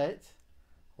 But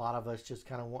a lot of us just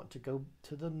kind of want to go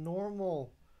to the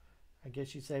normal, I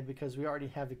guess you say, because we already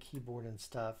have a keyboard and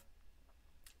stuff.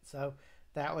 So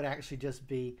that would actually just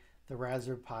be the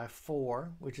Raspberry Pi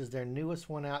 4, which is their newest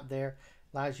one out there.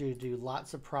 Allows you to do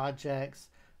lots of projects,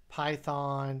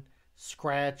 Python,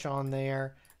 Scratch on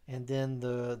there. And then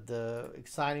the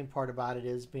exciting part about it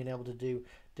is being able to do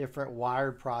different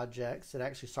wired projects. It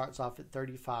actually starts off at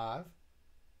 35,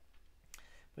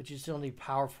 but you still need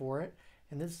power for it.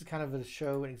 And this is kind of a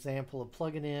show, an example of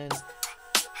plugging in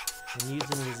and using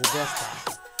it as a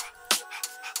desktop.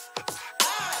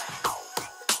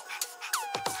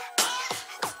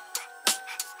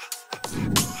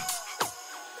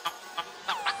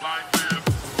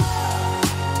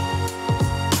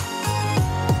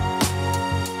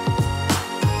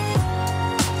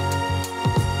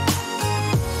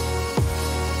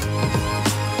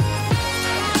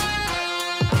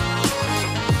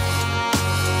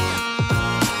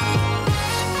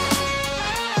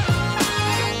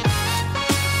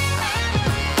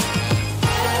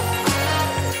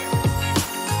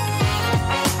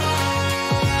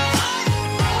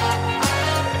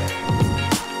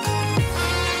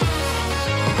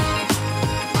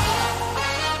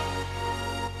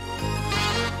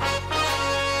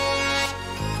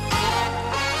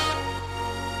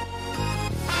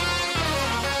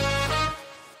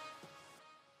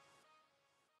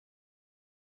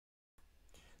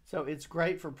 So it's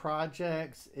great for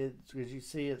projects. It's, as you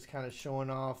see, it's kind of showing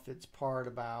off its part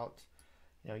about,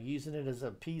 using it as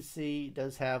a PC. It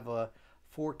does have a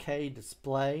 4K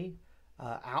display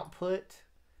output.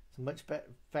 It's a much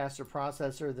faster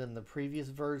processor than the previous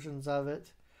versions of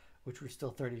it, which were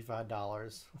still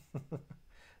 $35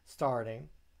 starting.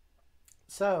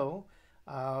 So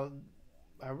I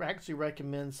actually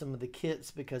recommend some of the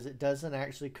kits because it doesn't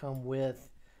actually come with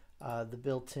the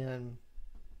built-in.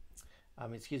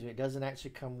 It doesn't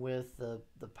actually come with the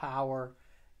power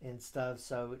and stuff,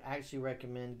 so I'd actually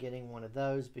recommend getting one of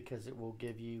those because it will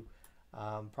give you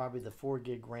probably the 4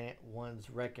 gig grant ones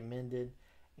recommended,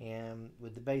 and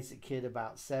with the basic kit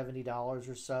about $70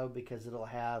 or so because it'll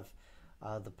have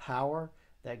the power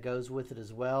that goes with it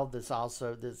as well. This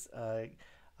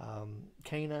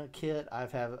Kana kit,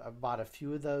 I've bought a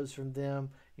few of those from them.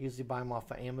 I usually buy them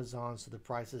off of Amazon, so the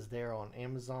price is there on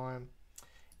Amazon.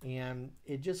 And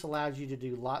it just allows you to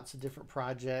do lots of different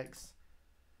projects.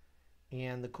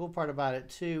 And the cool part about it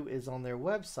too is on their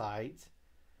website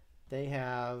they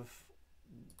have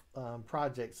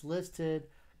projects listed,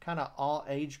 kind of all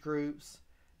age groups,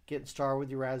 getting started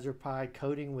with your Raspberry Pi,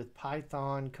 coding with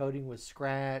Python, coding with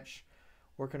Scratch,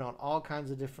 working on all kinds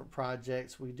of different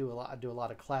projects. I do a lot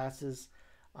of classes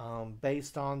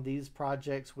based on these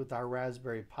projects with our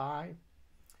Raspberry Pi.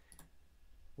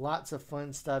 Lots of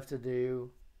fun stuff to do.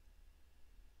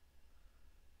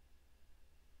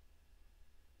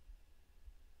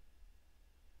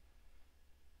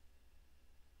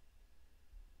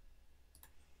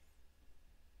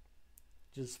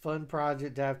 Just fun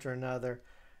project after another,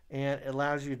 and it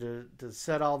allows you to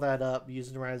set all that up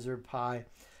using the Raspberry Pi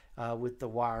with the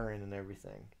wiring and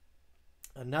everything.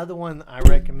 Another one I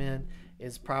recommend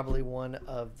is probably one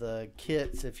of the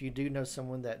kits if you do know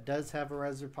someone that does have a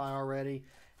Raspberry Pi already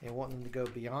and want them to go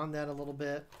beyond that a little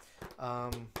bit.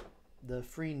 The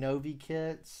free Novi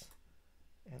kits,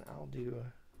 and I'll do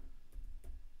a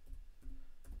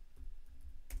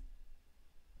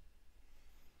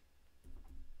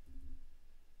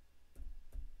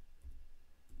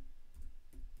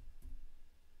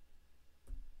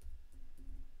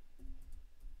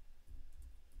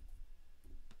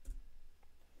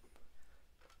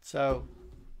So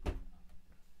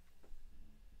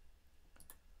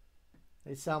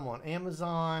they sell them on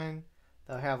Amazon.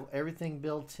 They'll have everything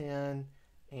built in,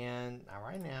 and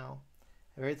right now,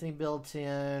 everything built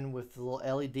in with the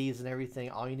little LEDs and everything.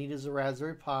 All you need is a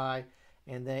Raspberry Pi,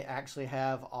 and they actually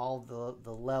have all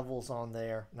the levels on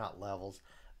there, not levels,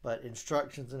 but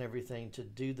instructions and everything to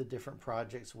do the different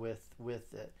projects with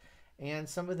it. And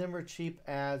some of them are cheap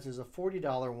as there's a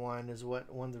 $40 one is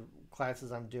what one of the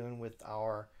classes I'm doing with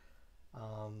our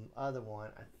other one.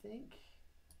 I think,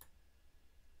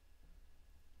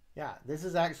 yeah, this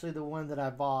is actually the one that I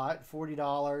bought.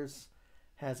 $40,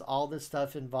 has all this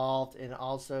stuff involved, and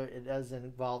also it does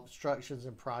involve instructions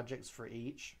and projects for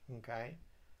each. Okay,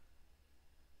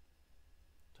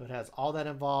 so it has all that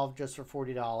involved just for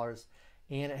 $40,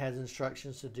 and it has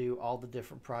instructions to do all the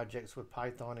different projects with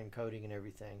Python and coding and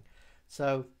everything.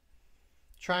 So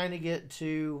trying to get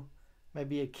to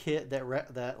maybe a kit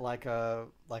that like a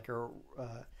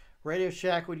Radio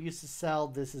Shack would used to sell.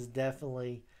 This is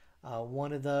definitely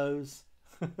one of those.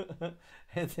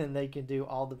 And then they can do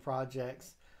all the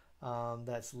projects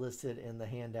that's listed in the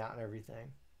handout and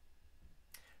everything.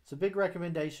 So big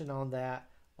recommendation on that.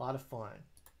 A lot of fun.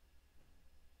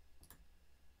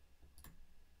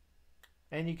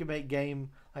 And you can make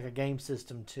like a game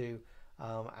system too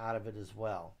out of it as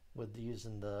well with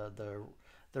using the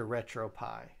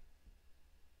RetroPie.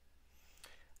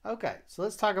 Okay, so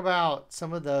let's talk about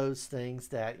some of those things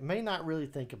that you may not really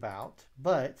think about,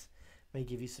 but may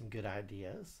give you some good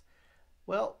ideas.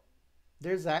 Well,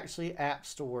 there's actually app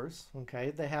stores.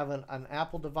 Okay, they have an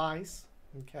Apple device.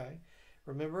 Okay,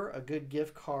 remember, a good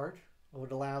gift card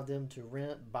would allow them to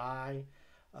rent, buy,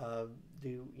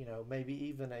 do maybe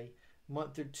even a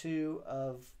month or two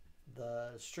of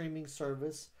the streaming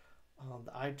service,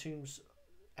 the iTunes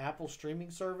Apple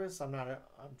streaming service. I'm trying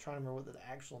to remember what the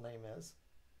actual name is.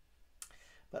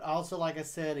 But also, like I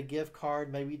said, a gift card,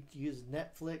 maybe to use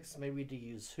Netflix, maybe to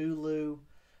use Hulu.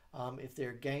 If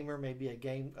they're a gamer, maybe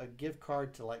a gift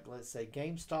card to, like, let's say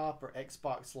GameStop or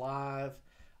Xbox Live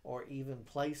or even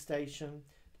PlayStation,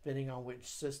 depending on which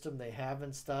system they have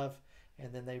and stuff.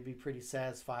 And then they'd be pretty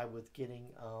satisfied with getting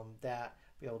that,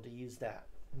 be able to use that.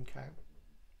 Okay.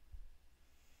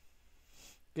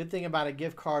 Good thing about a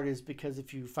gift card is because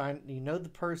if you the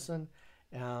person,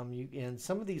 in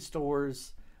some of these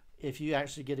stores, if you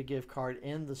actually get a gift card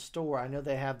in the store, I know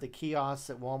they have the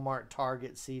kiosks at Walmart,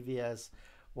 Target, CVS,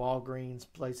 Walgreens,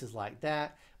 places like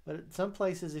that. But at some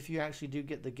places, if you actually do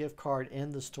get the gift card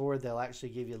in the store, they'll actually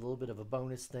give you a little bit of a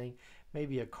bonus thing,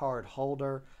 maybe a card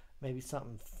holder, maybe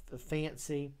something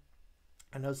fancy.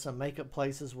 I know some makeup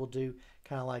places will do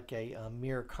kind of like a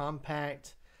mirror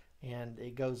compact, and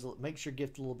it makes your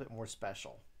gift a little bit more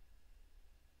special.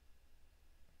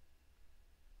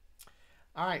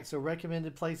 All right, so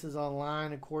recommended places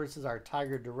online, of course, is our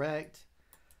Tiger Direct.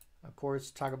 Of course,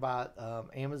 talk about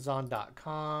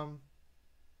Amazon.com.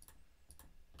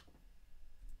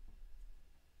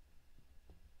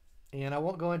 And I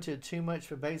won't go into it too much,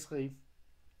 but basically,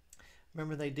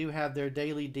 remember they do have their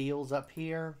daily deals up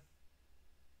here.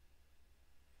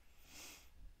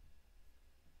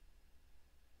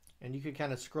 And you can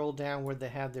kind of scroll down where they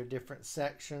have their different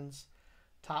sections.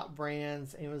 Top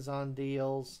brands, Amazon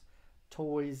deals,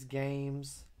 toys,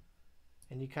 games,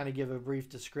 and you kind of give a brief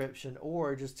description,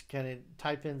 or just kind of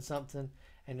type in something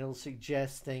and it'll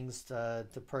suggest things to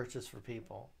purchase for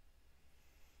people,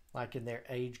 like in their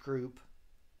age group.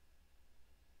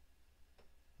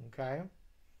 Okay.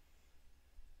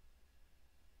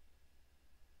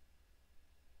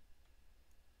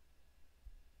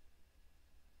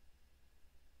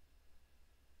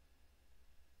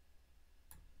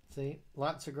 See,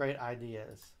 lots of great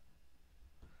ideas.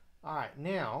 All right,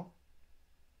 now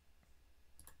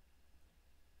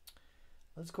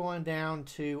let's go on down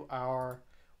to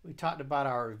we talked about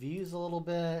our reviews a little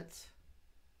bit.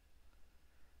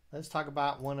 Let's talk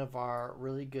about one of our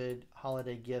really good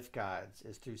holiday gift guides.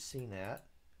 It's through CNET.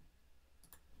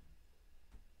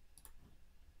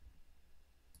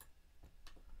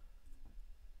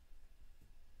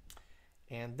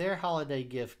 And their holiday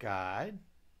gift guide.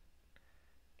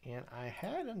 And I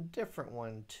had a different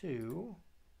one too.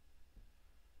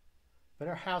 But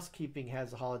our housekeeping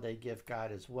has a holiday gift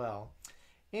guide as well.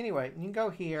 Anyway, you can go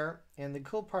here, and the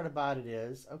cool part about it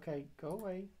is, okay, go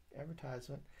away,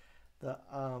 advertisement.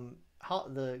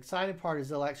 The exciting part is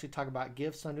they'll actually talk about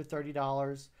gifts under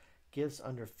 $30, gifts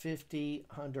under $50,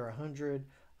 under $100,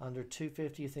 under $250.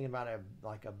 You're thinking about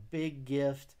like a big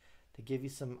gift to give you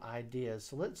some ideas.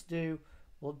 So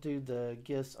we'll do the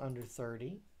gifts under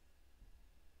 $30.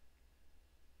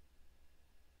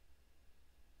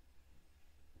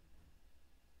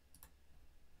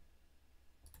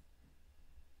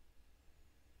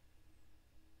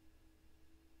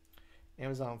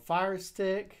 Amazon Fire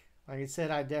Stick. Like I said,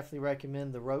 I definitely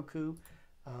recommend the Roku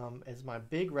as my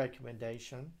big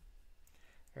recommendation.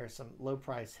 There are some low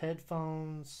price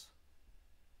headphones.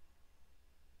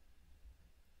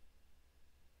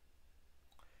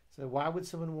 So why would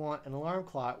someone want an alarm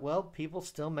clock? Well, people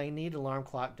still may need an alarm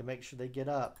clock to make sure they get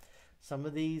up. Some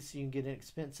of these you can get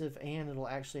inexpensive, and it'll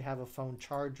actually have a phone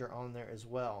charger on there as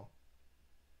well.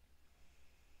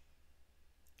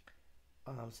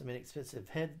 Some inexpensive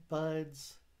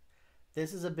headbuds.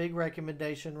 This is a big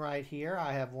recommendation right here.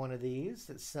 I have one of these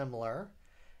that's similar,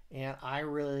 and I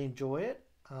really enjoy it.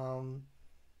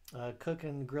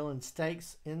 Cooking, grilling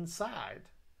steaks inside.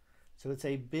 So it's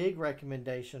a big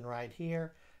recommendation right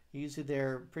here. Usually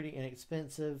they're pretty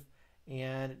inexpensive,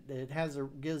 and it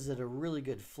gives it a really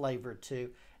good flavor too.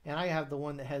 And I have the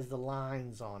one that has the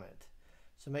lines on it.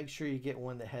 So make sure you get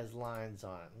one that has lines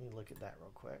on it. Let me look at that real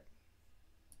quick.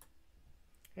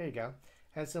 There you go.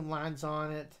 Has some lines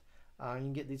on it. You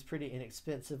can get these pretty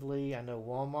inexpensively. I know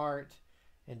Walmart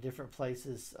and different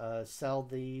places sell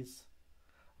these.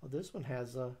 Oh, this one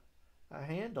has a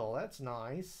handle. That's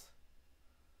nice.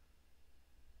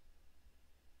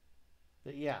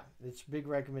 But yeah, it's a big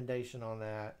recommendation on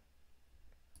that.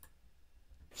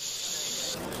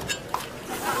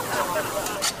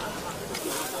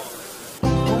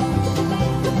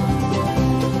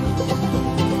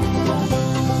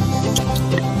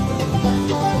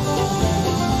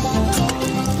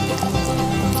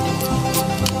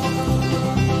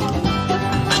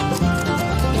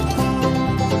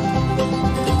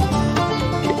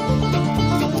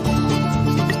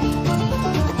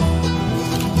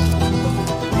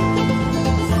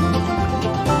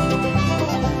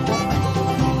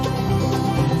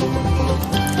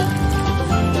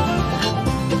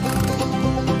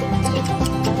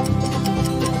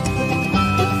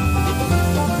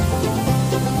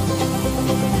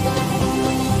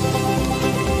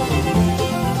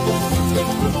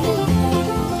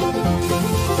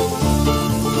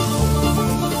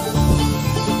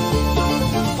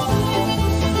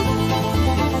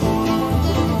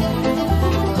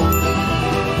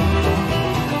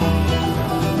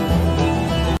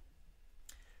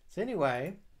 So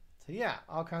anyway, so yeah,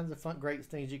 all kinds of fun, great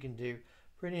things you can do.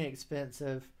 Pretty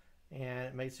inexpensive, and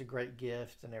it makes a great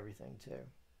gift and everything too.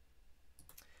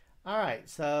 All right,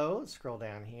 so let's scroll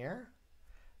down here.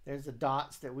 There's the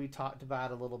dots that we talked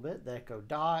about a little bit, the Echo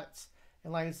Dots.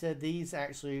 And like I said, these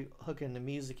actually hook into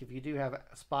music. If you do have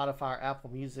Spotify or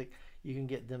Apple Music, you can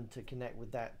get them to connect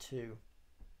with that too.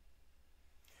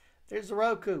 There's the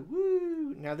Roku.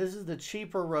 Woo! Now this is the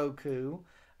cheaper Roku.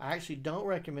 I actually don't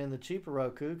recommend the cheaper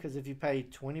Roku because if you pay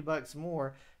 20 bucks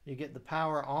more, you get the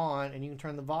power on and you can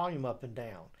turn the volume up and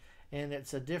down. And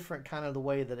it's a different kind of the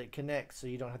way that it connects, so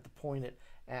you don't have to point it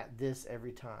at this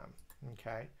every time.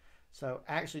 Okay, so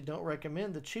actually don't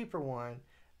recommend the cheaper one.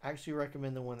 I actually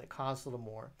recommend the one that costs a little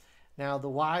more. Now the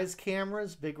Wise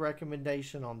cameras, big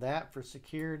recommendation on that for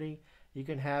security. You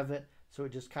can have it so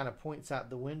it just kind of points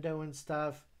out the window and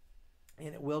stuff,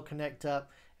 and it will connect up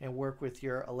and work with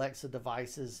your Alexa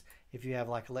devices if you have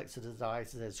like Alexa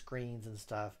devices that have screens and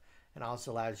stuff, and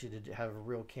also allows you to have a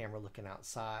real camera looking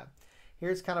outside.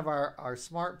 Here's kind of our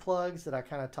smart plugs that I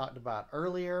kind of talked about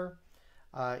earlier.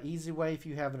 Easy way if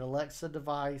you have an Alexa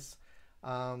device,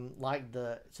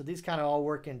 so these kind of all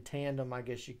work in tandem, I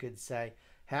guess you could say.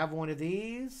 Have one of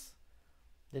these,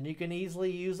 then you can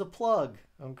easily use a plug.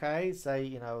 Okay, say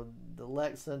the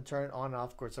Alexa and turn it on and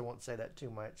off. Of course, I won't say that too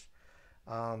much,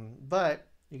 but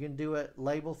you can do it.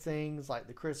 Label things like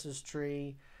the Christmas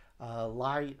tree,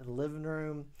 light in the living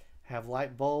room. Have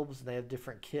light bulbs, and they have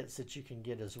different kits that you can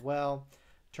get as well.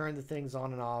 Turn the things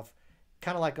on and off,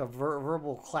 kind of like a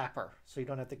verbal clapper, so you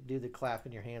don't have to do the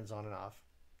clapping your hands on and off.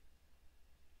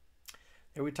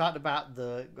 There we talked about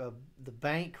the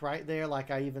bank right there.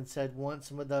 Like I even said once,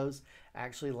 some of those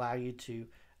actually allow you to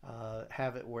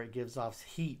have it where it gives off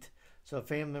heat. So a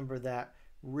family member that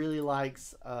really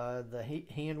likes the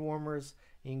hand warmers,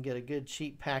 you can get a good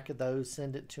cheap pack of those,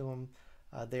 send it to them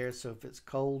there. So if it's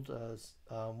cold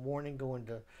morning going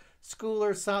to school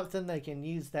or something, they can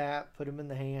use that, put them in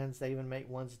the hands. They even make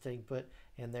ones that they can put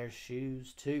in their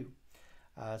shoes too.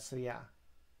 So yeah.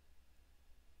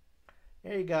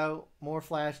 There you go. More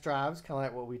flash drives, kind of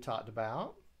like what we talked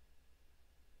about.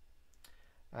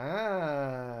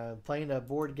 Playing a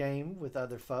board game with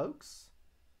other folks.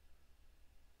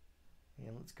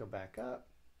 And let's go back up.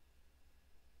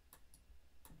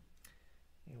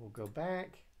 And we'll go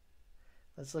back.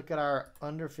 Let's look at our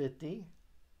under 50.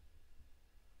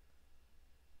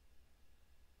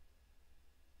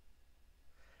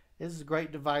 This is a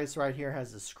great device right here. It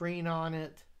has a screen on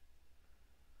it.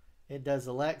 It does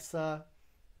Alexa.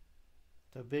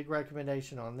 So big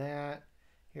recommendation on that.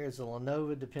 Here's a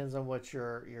Lenovo. Depends on what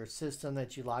your system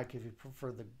that you like. If you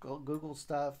prefer the Google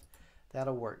stuff,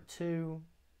 that'll work too.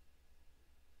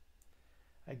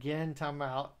 Again, talking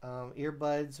about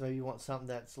earbuds. Maybe you want something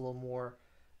that's a little more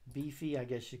beefy, I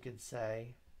guess you could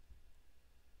say.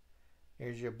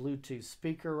 Here's your Bluetooth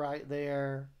speaker right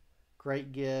there.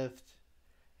 Great gift.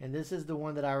 And this is the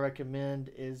one that I recommend,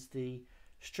 is the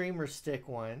streamer stick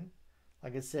one.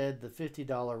 Like I said, the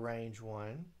 $50 range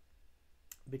one.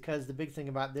 Because the big thing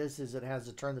about this is it has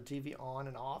to turn the TV on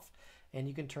and off, and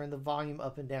you can turn the volume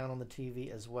up and down on the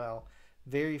TV as well.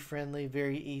 Very friendly,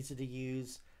 very easy to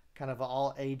use, kind of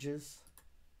all ages.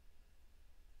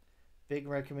 Big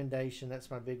recommendation.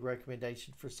 That's my big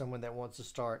recommendation for someone that wants to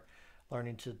start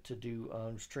learning to do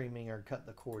streaming or cut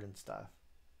the cord and stuff.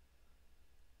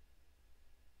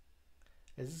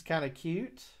 This is kind of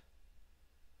cute.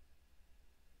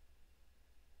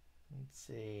 Let's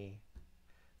see.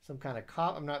 Some kind of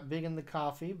coffee. I'm not big in the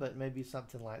coffee, but maybe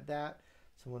something like that.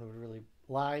 Someone would really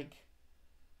like.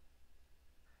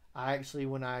 I actually,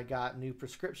 when I got new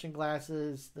prescription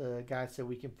glasses, the guy said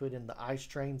we can put in the eye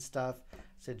strain stuff. I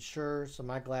said sure. So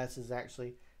my glasses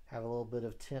actually have a little bit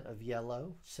of tint of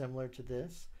yellow, similar to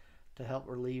this, to help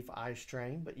relieve eye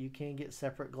strain. But you can get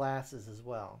separate glasses as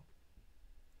well.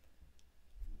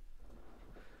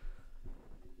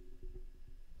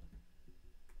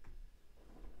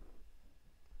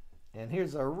 And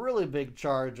here's a really big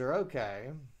charger. Okay.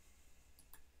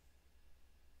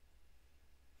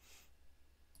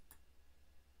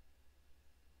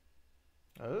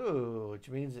 Oh, which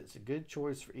means it's a good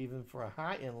choice for even for a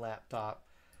high-end laptop.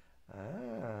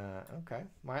 Ah, okay.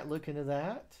 Might look into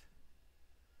that.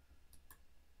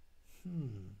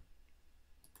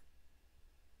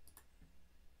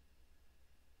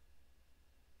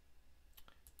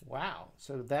 Wow.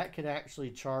 So that could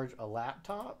actually charge a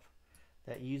laptop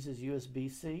that uses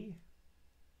USB-C.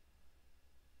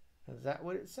 Is that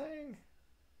what it's saying?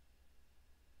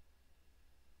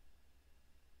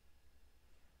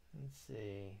 Let's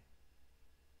see.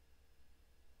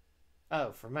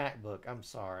 Oh, for MacBook. I'm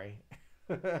sorry.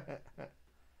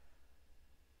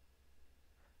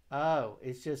 Oh,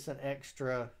 it's just an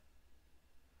extra.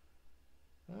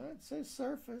 It says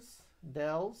Surface.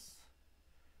 Dell's.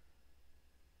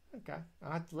 Okay.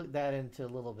 I'll have to look that into a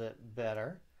little bit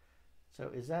better. So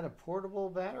is that a portable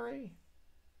battery?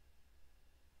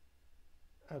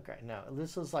 Okay, no.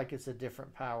 This looks like it's a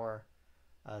different power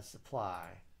supply.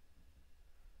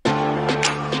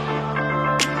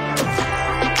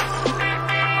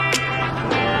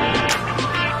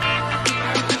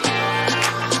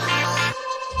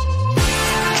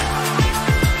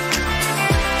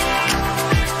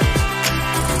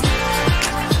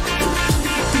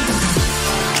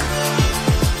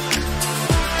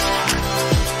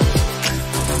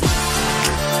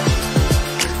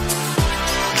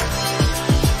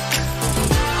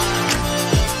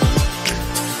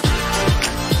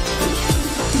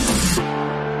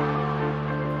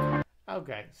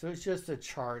 Okay, so it's just a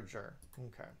charger.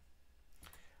 Okay.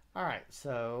 All right,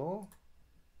 so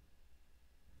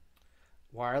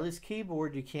wireless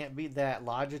keyboard, you can't beat that.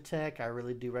 Logitech, I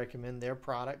really do recommend their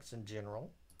products in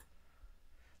general.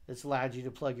 This allows you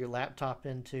to plug your laptop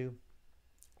into,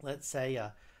 let's say,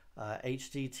 a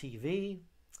HD TV,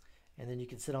 and then you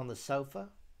can sit on the sofa.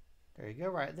 There you go,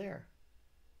 right there.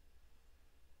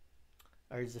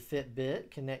 There's a Fitbit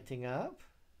connecting up.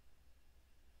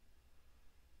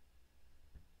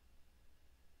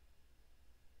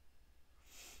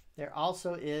 There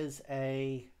also is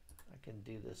I can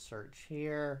do this search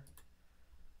here.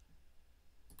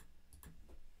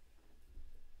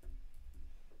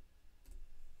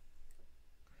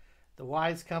 The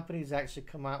Wise Company's actually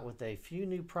come out with a few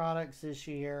new products this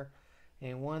year,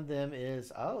 and one of them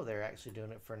is, oh, they're actually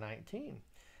doing it for $19.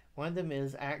 One of them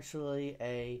is actually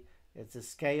it's a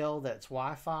scale that's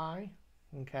Wi-Fi,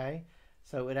 okay?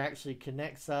 So it actually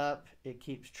connects up, it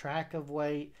keeps track of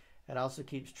weight. It also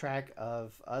keeps track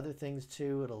of other things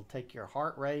too. It'll take your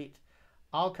heart rate,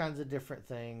 all kinds of different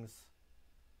things.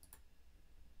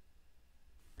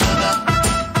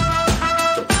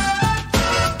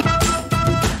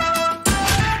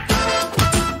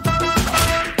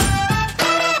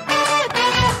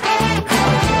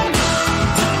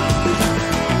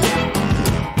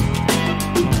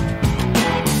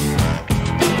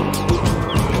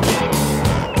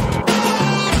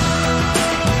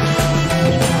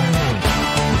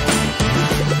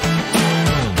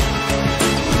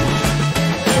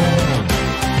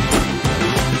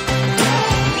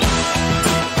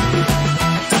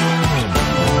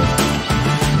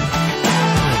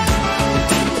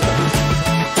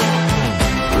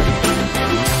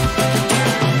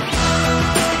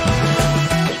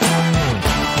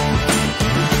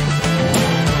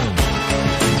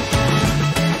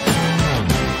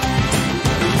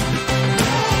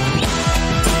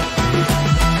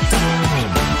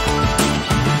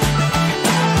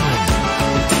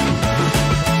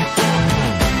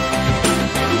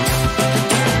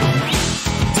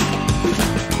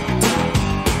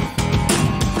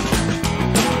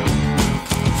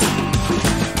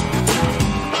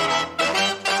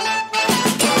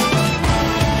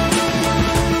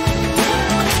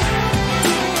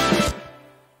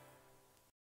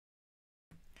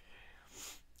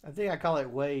 I think I call it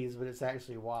Waze, but it's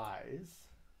actually Wise.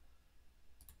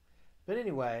 But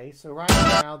anyway, so right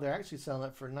now they're actually selling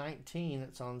it for $19.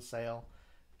 It's on sale.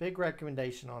 Big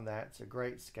recommendation on that. It's a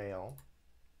great scale.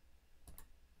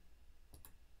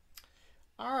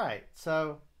 All right,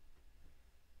 so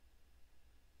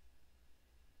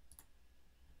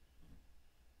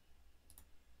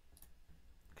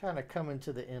kind of coming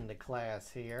to the end of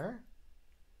class here.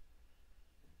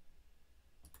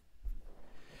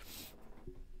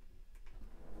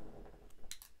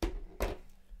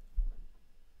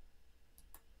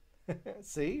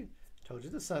 See, told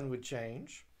you the sun would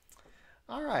change.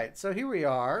 All right, so here we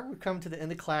are. We've come to the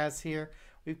end of class here.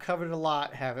 We've covered a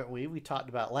lot, haven't we? We talked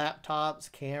about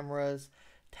laptops, cameras,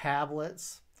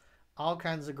 tablets, all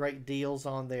kinds of great deals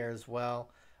on there as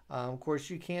well. Of course,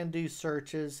 you can do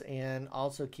searches and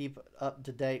also keep up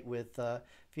to date with, if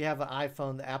you have an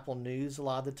iPhone, the Apple News, a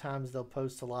lot of the times they'll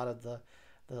post a lot of the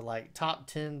like top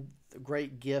 10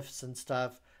 great gifts and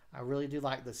stuff. I really do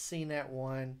like the CNET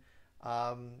one.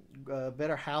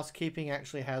 Better Housekeeping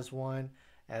actually has one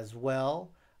as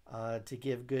well to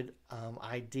give good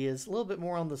ideas. A little bit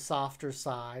more on the softer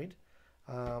side,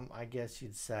 I guess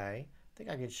you'd say. I think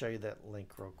I can show you that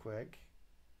link real quick.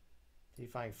 See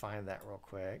if I can find that real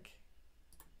quick.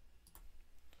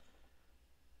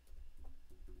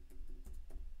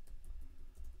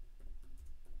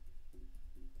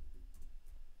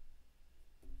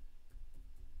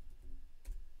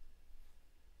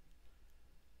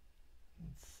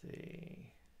 Let's see.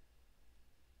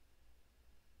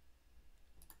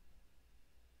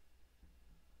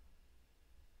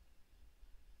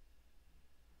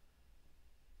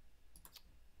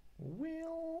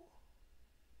 Well,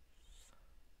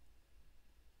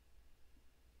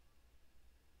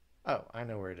 oh, I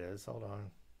know where it is. Hold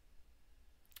on.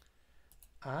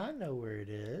 I know where it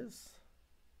is.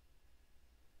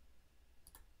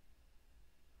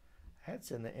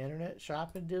 That's in the Internet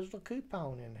Shopping Digital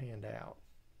Coupon and handout.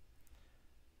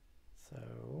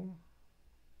 So,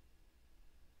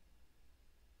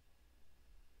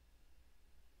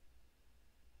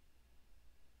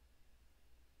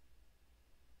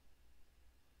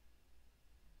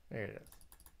 there it is.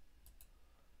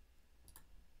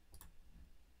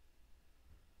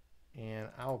 And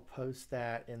I'll post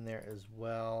that in there as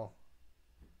well.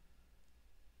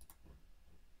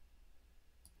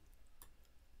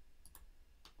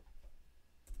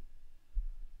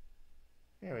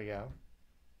 There we go.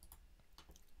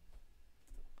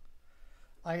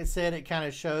 Like I said, it kind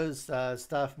of shows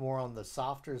stuff more on the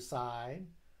softer side.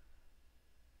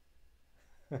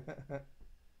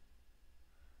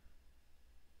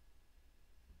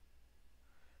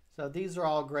 So these are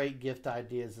all great gift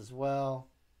ideas as well.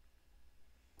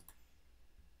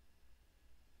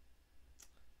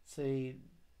 See,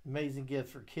 amazing gift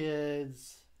for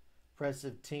kids,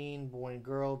 impressive teen, boy and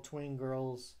girl, twin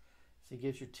girls. See,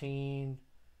 gift your teen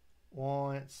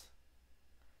wants.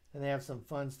 And they have some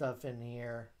fun stuff in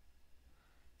here.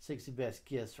 60 best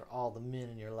gifts for all the men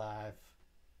in your life.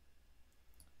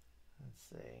 Let's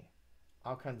see.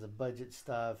 All kinds of budget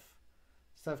stuff.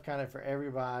 Stuff kind of for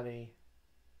everybody.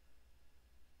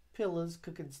 Pillows,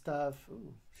 cooking stuff.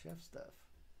 Ooh, chef stuff.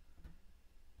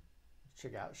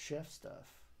 Check out chef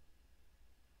stuff.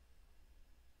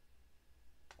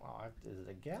 Oh, is it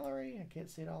a gallery? I can't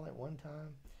see it all at one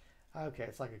time. Okay,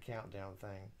 it's like a countdown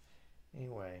thing.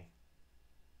 Anyway.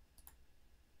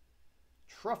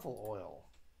 Truffle oil.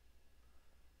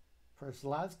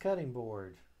 Personalized cutting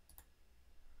board.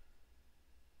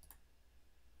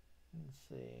 Let's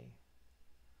see.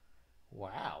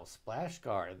 Wow, splash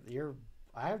guard.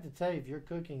 I have to tell you, if your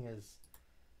cooking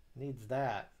needs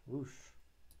that, whoosh,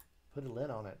 put a lid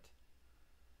on it.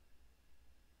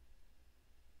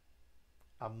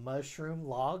 A mushroom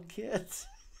log kit?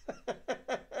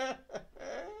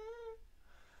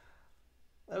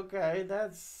 Okay,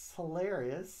 that's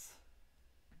hilarious.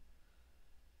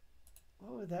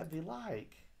 What would that be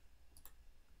like?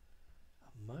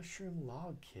 A mushroom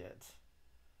log kit.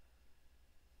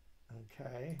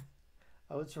 Okay.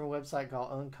 Oh, it's from a website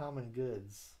called Uncommon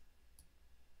Goods.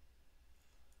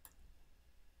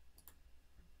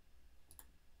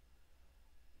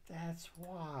 That's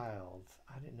wild.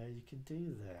 I didn't know you could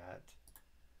do that.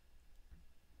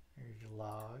 Here's your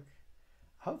log.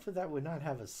 Hopefully that would not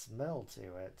have a smell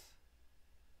to it.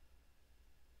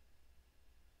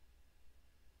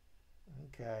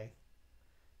 Okay.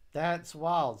 That's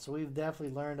wild. So we've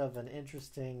definitely learned of an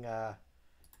interesting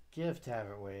gift,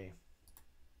 haven't we?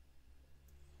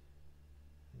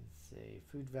 Let's see.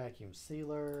 Food vacuum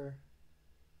sealer.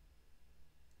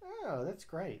 Oh, that's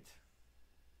great.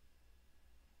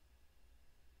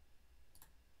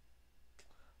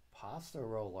 Pasta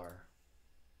roller.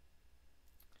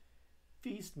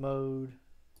 Feast mode.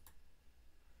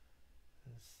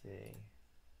 Let's see.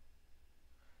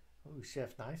 Oh,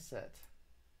 chef knife set.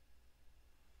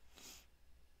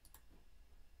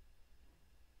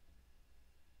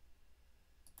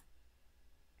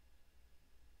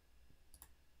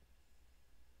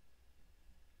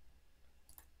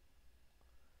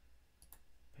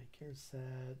 Daycare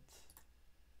set.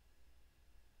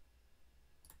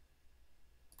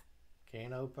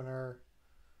 Can opener.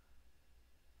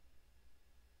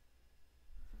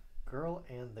 Girl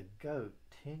and the Goat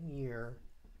 10-year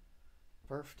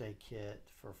birthday kit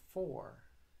for $4.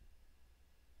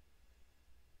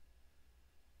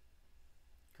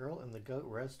 Girl and the Goat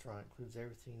restaurant includes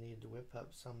everything needed to whip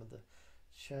up some of the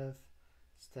Chef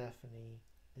Stephanie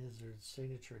Izzard's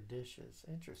signature dishes.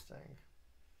 Interesting.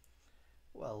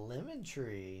 Well, lemon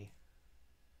tree.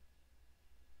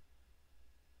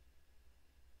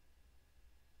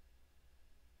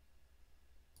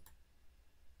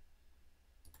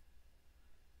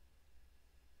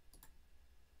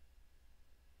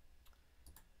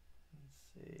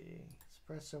 Let's see.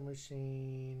 Espresso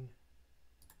machine.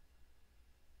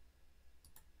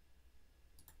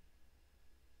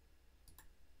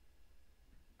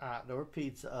 Outdoor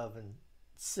pizza oven,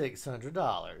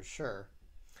 $600. Sure.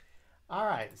 All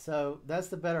right, so that's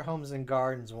the Better Homes and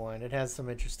Gardens one. It has some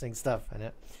interesting stuff in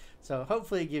it. So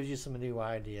hopefully it gives you some new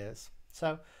ideas.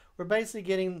 So we're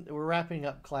wrapping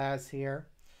up class here.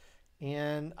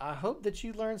 And I hope that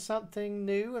you learned something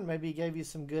new and maybe gave you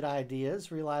some good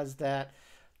ideas. Realize that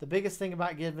the biggest thing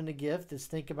about giving a gift is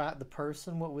think about the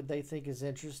person. What would they think is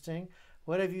interesting?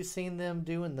 What have you seen them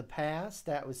do in the past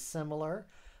that was similar?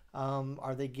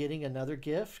 Are they getting another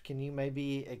gift? Can you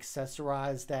maybe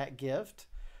accessorize that gift?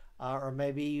 Or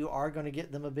maybe you are going to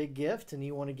get them a big gift and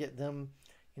you want to get them,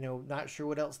 not sure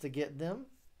what else to get them.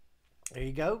 There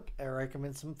you go. I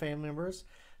recommend some family members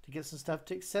to get some stuff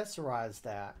to accessorize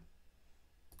that.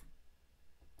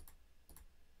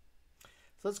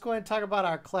 So let's go ahead and talk about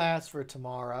our class for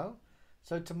tomorrow.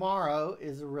 So tomorrow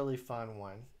is a really fun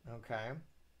one, okay?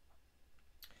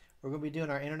 We're going to be doing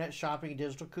our internet shopping and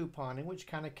digital couponing, which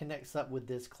kind of connects up with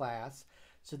this class.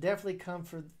 So definitely come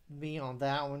for me on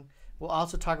that one. We'll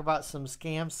also talk about some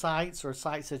scam sites or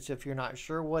sites that if you're not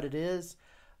sure what it is,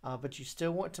 but you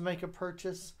still want to make a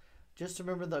purchase, just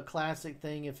remember the classic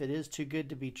thing, if it is too good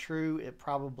to be true, it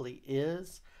probably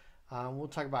is. We'll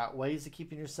talk about ways of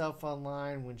keeping yourself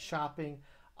online when shopping,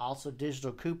 also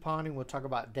digital couponing. We'll talk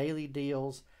about daily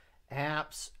deals,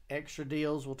 apps, extra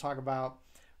deals. We'll talk about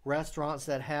restaurants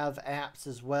that have apps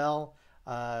as well,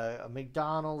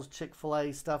 McDonald's,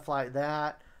 Chick-fil-A, stuff like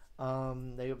that.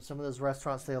 Some of those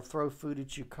restaurants, they'll throw food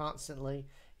at you constantly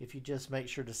if you just make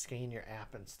sure to scan your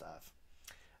app and stuff.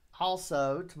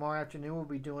 Also, tomorrow afternoon we'll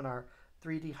be doing our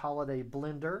 3D holiday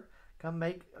blender.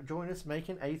 Join us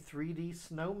making a 3D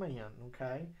snowman,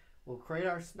 okay? We'll create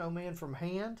our snowman from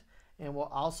hand, and we'll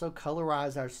also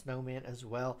colorize our snowman as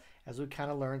well as we kind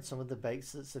of learn some of the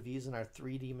basics of using our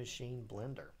 3D machine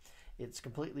blender. It's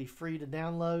completely free to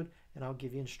download, and I'll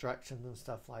give you instructions and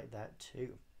stuff like that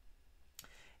too.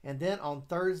 And then on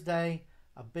Thursday,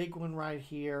 a big one right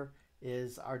here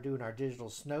is doing our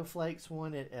digital snowflakes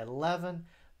one at 11.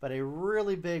 But a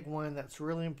really big one that's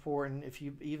really important. If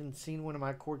you've even seen one of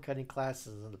my cord cutting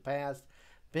classes in the past,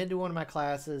 been to one of my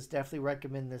classes, definitely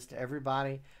recommend this to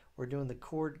everybody. We're doing the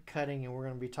cord cutting, and we're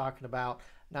going to be talking about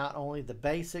not only the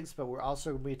basics, but we're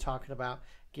also going to be talking about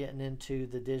getting into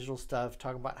the digital stuff,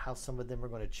 talking about how some of them are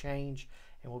going to change,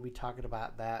 and we'll be talking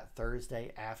about that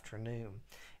Thursday afternoon.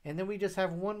 And then we just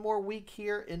have one more week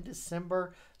here in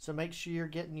December, so make sure you're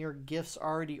getting your gifts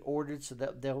already ordered so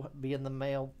that they'll be in the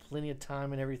mail, plenty of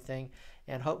time and everything.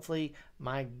 And hopefully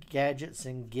my gadgets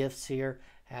and gifts here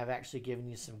have actually given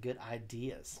you some good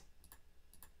ideas.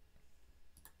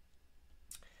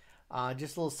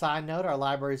 Just a little side note, our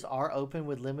libraries are open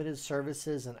with limited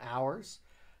services and hours.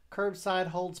 Curbside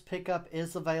holds pickup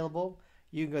is available.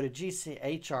 You can go to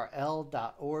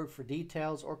gchrl.org for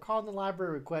details or call the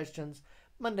library with questions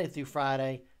Monday through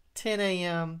Friday, 10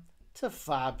 a.m. to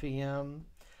 5 p.m.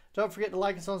 Don't forget to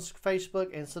like us on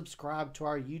Facebook and subscribe to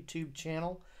our YouTube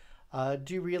channel.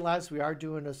 Do realize we are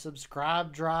doing a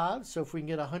subscribe drive, so if we can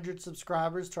get 100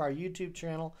 subscribers to our YouTube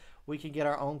channel, we can get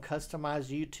our own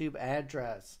customized YouTube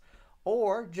address.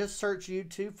 Or just search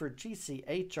YouTube for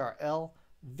GCHRL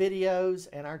videos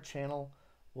and our channel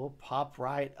will pop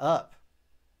right up.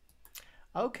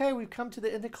 Okay, we've come to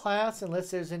the end of class.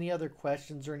 Unless there's any other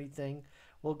questions or anything,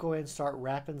 we'll go ahead and start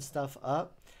wrapping stuff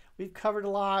up. We've covered a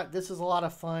lot. This is a lot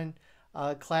of fun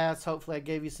class. Hopefully I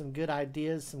gave you some good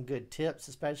ideas, some good tips,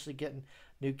 especially getting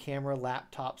new camera,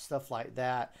 laptop, stuff like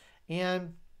that.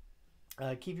 And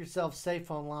keep yourself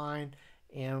safe online.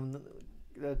 And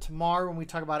tomorrow when we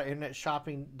talk about internet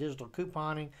shopping, digital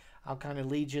couponing, I'll kind of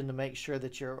lead you in to make sure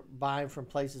that you're buying from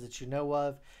places that you know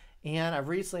of. And I've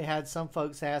recently had some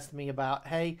folks ask me about,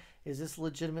 hey, is this a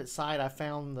legitimate site? I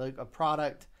found a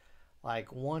product like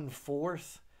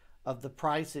 1/4 of the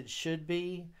price it should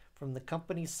be from the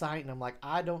company site, and I'm like,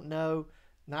 I don't know,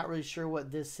 not really sure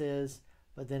what this is,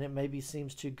 but then it maybe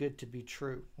seems too good to be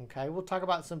true. Okay, we'll talk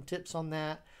about some tips on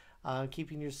that,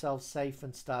 keeping yourself safe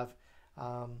and stuff.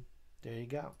 There you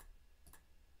go.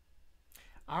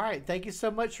 All right, thank you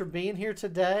so much for being here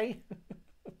today.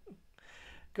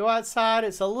 Go outside.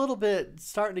 It's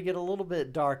starting to get a little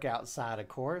bit dark outside, of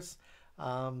course.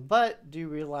 But do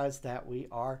realize that we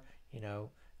are,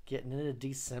 getting into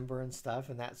December and stuff,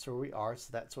 and that's where we are. So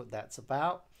that's what that's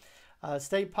about.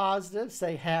 Stay positive,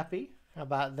 stay happy. How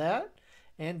about that?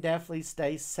 And definitely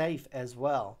stay safe as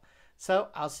well. So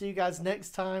I'll see you guys next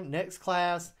time, next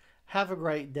class. Have a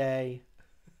great day.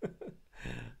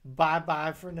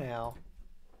 Bye-bye for now.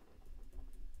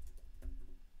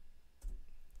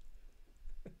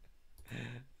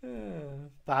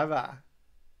 Bye-bye.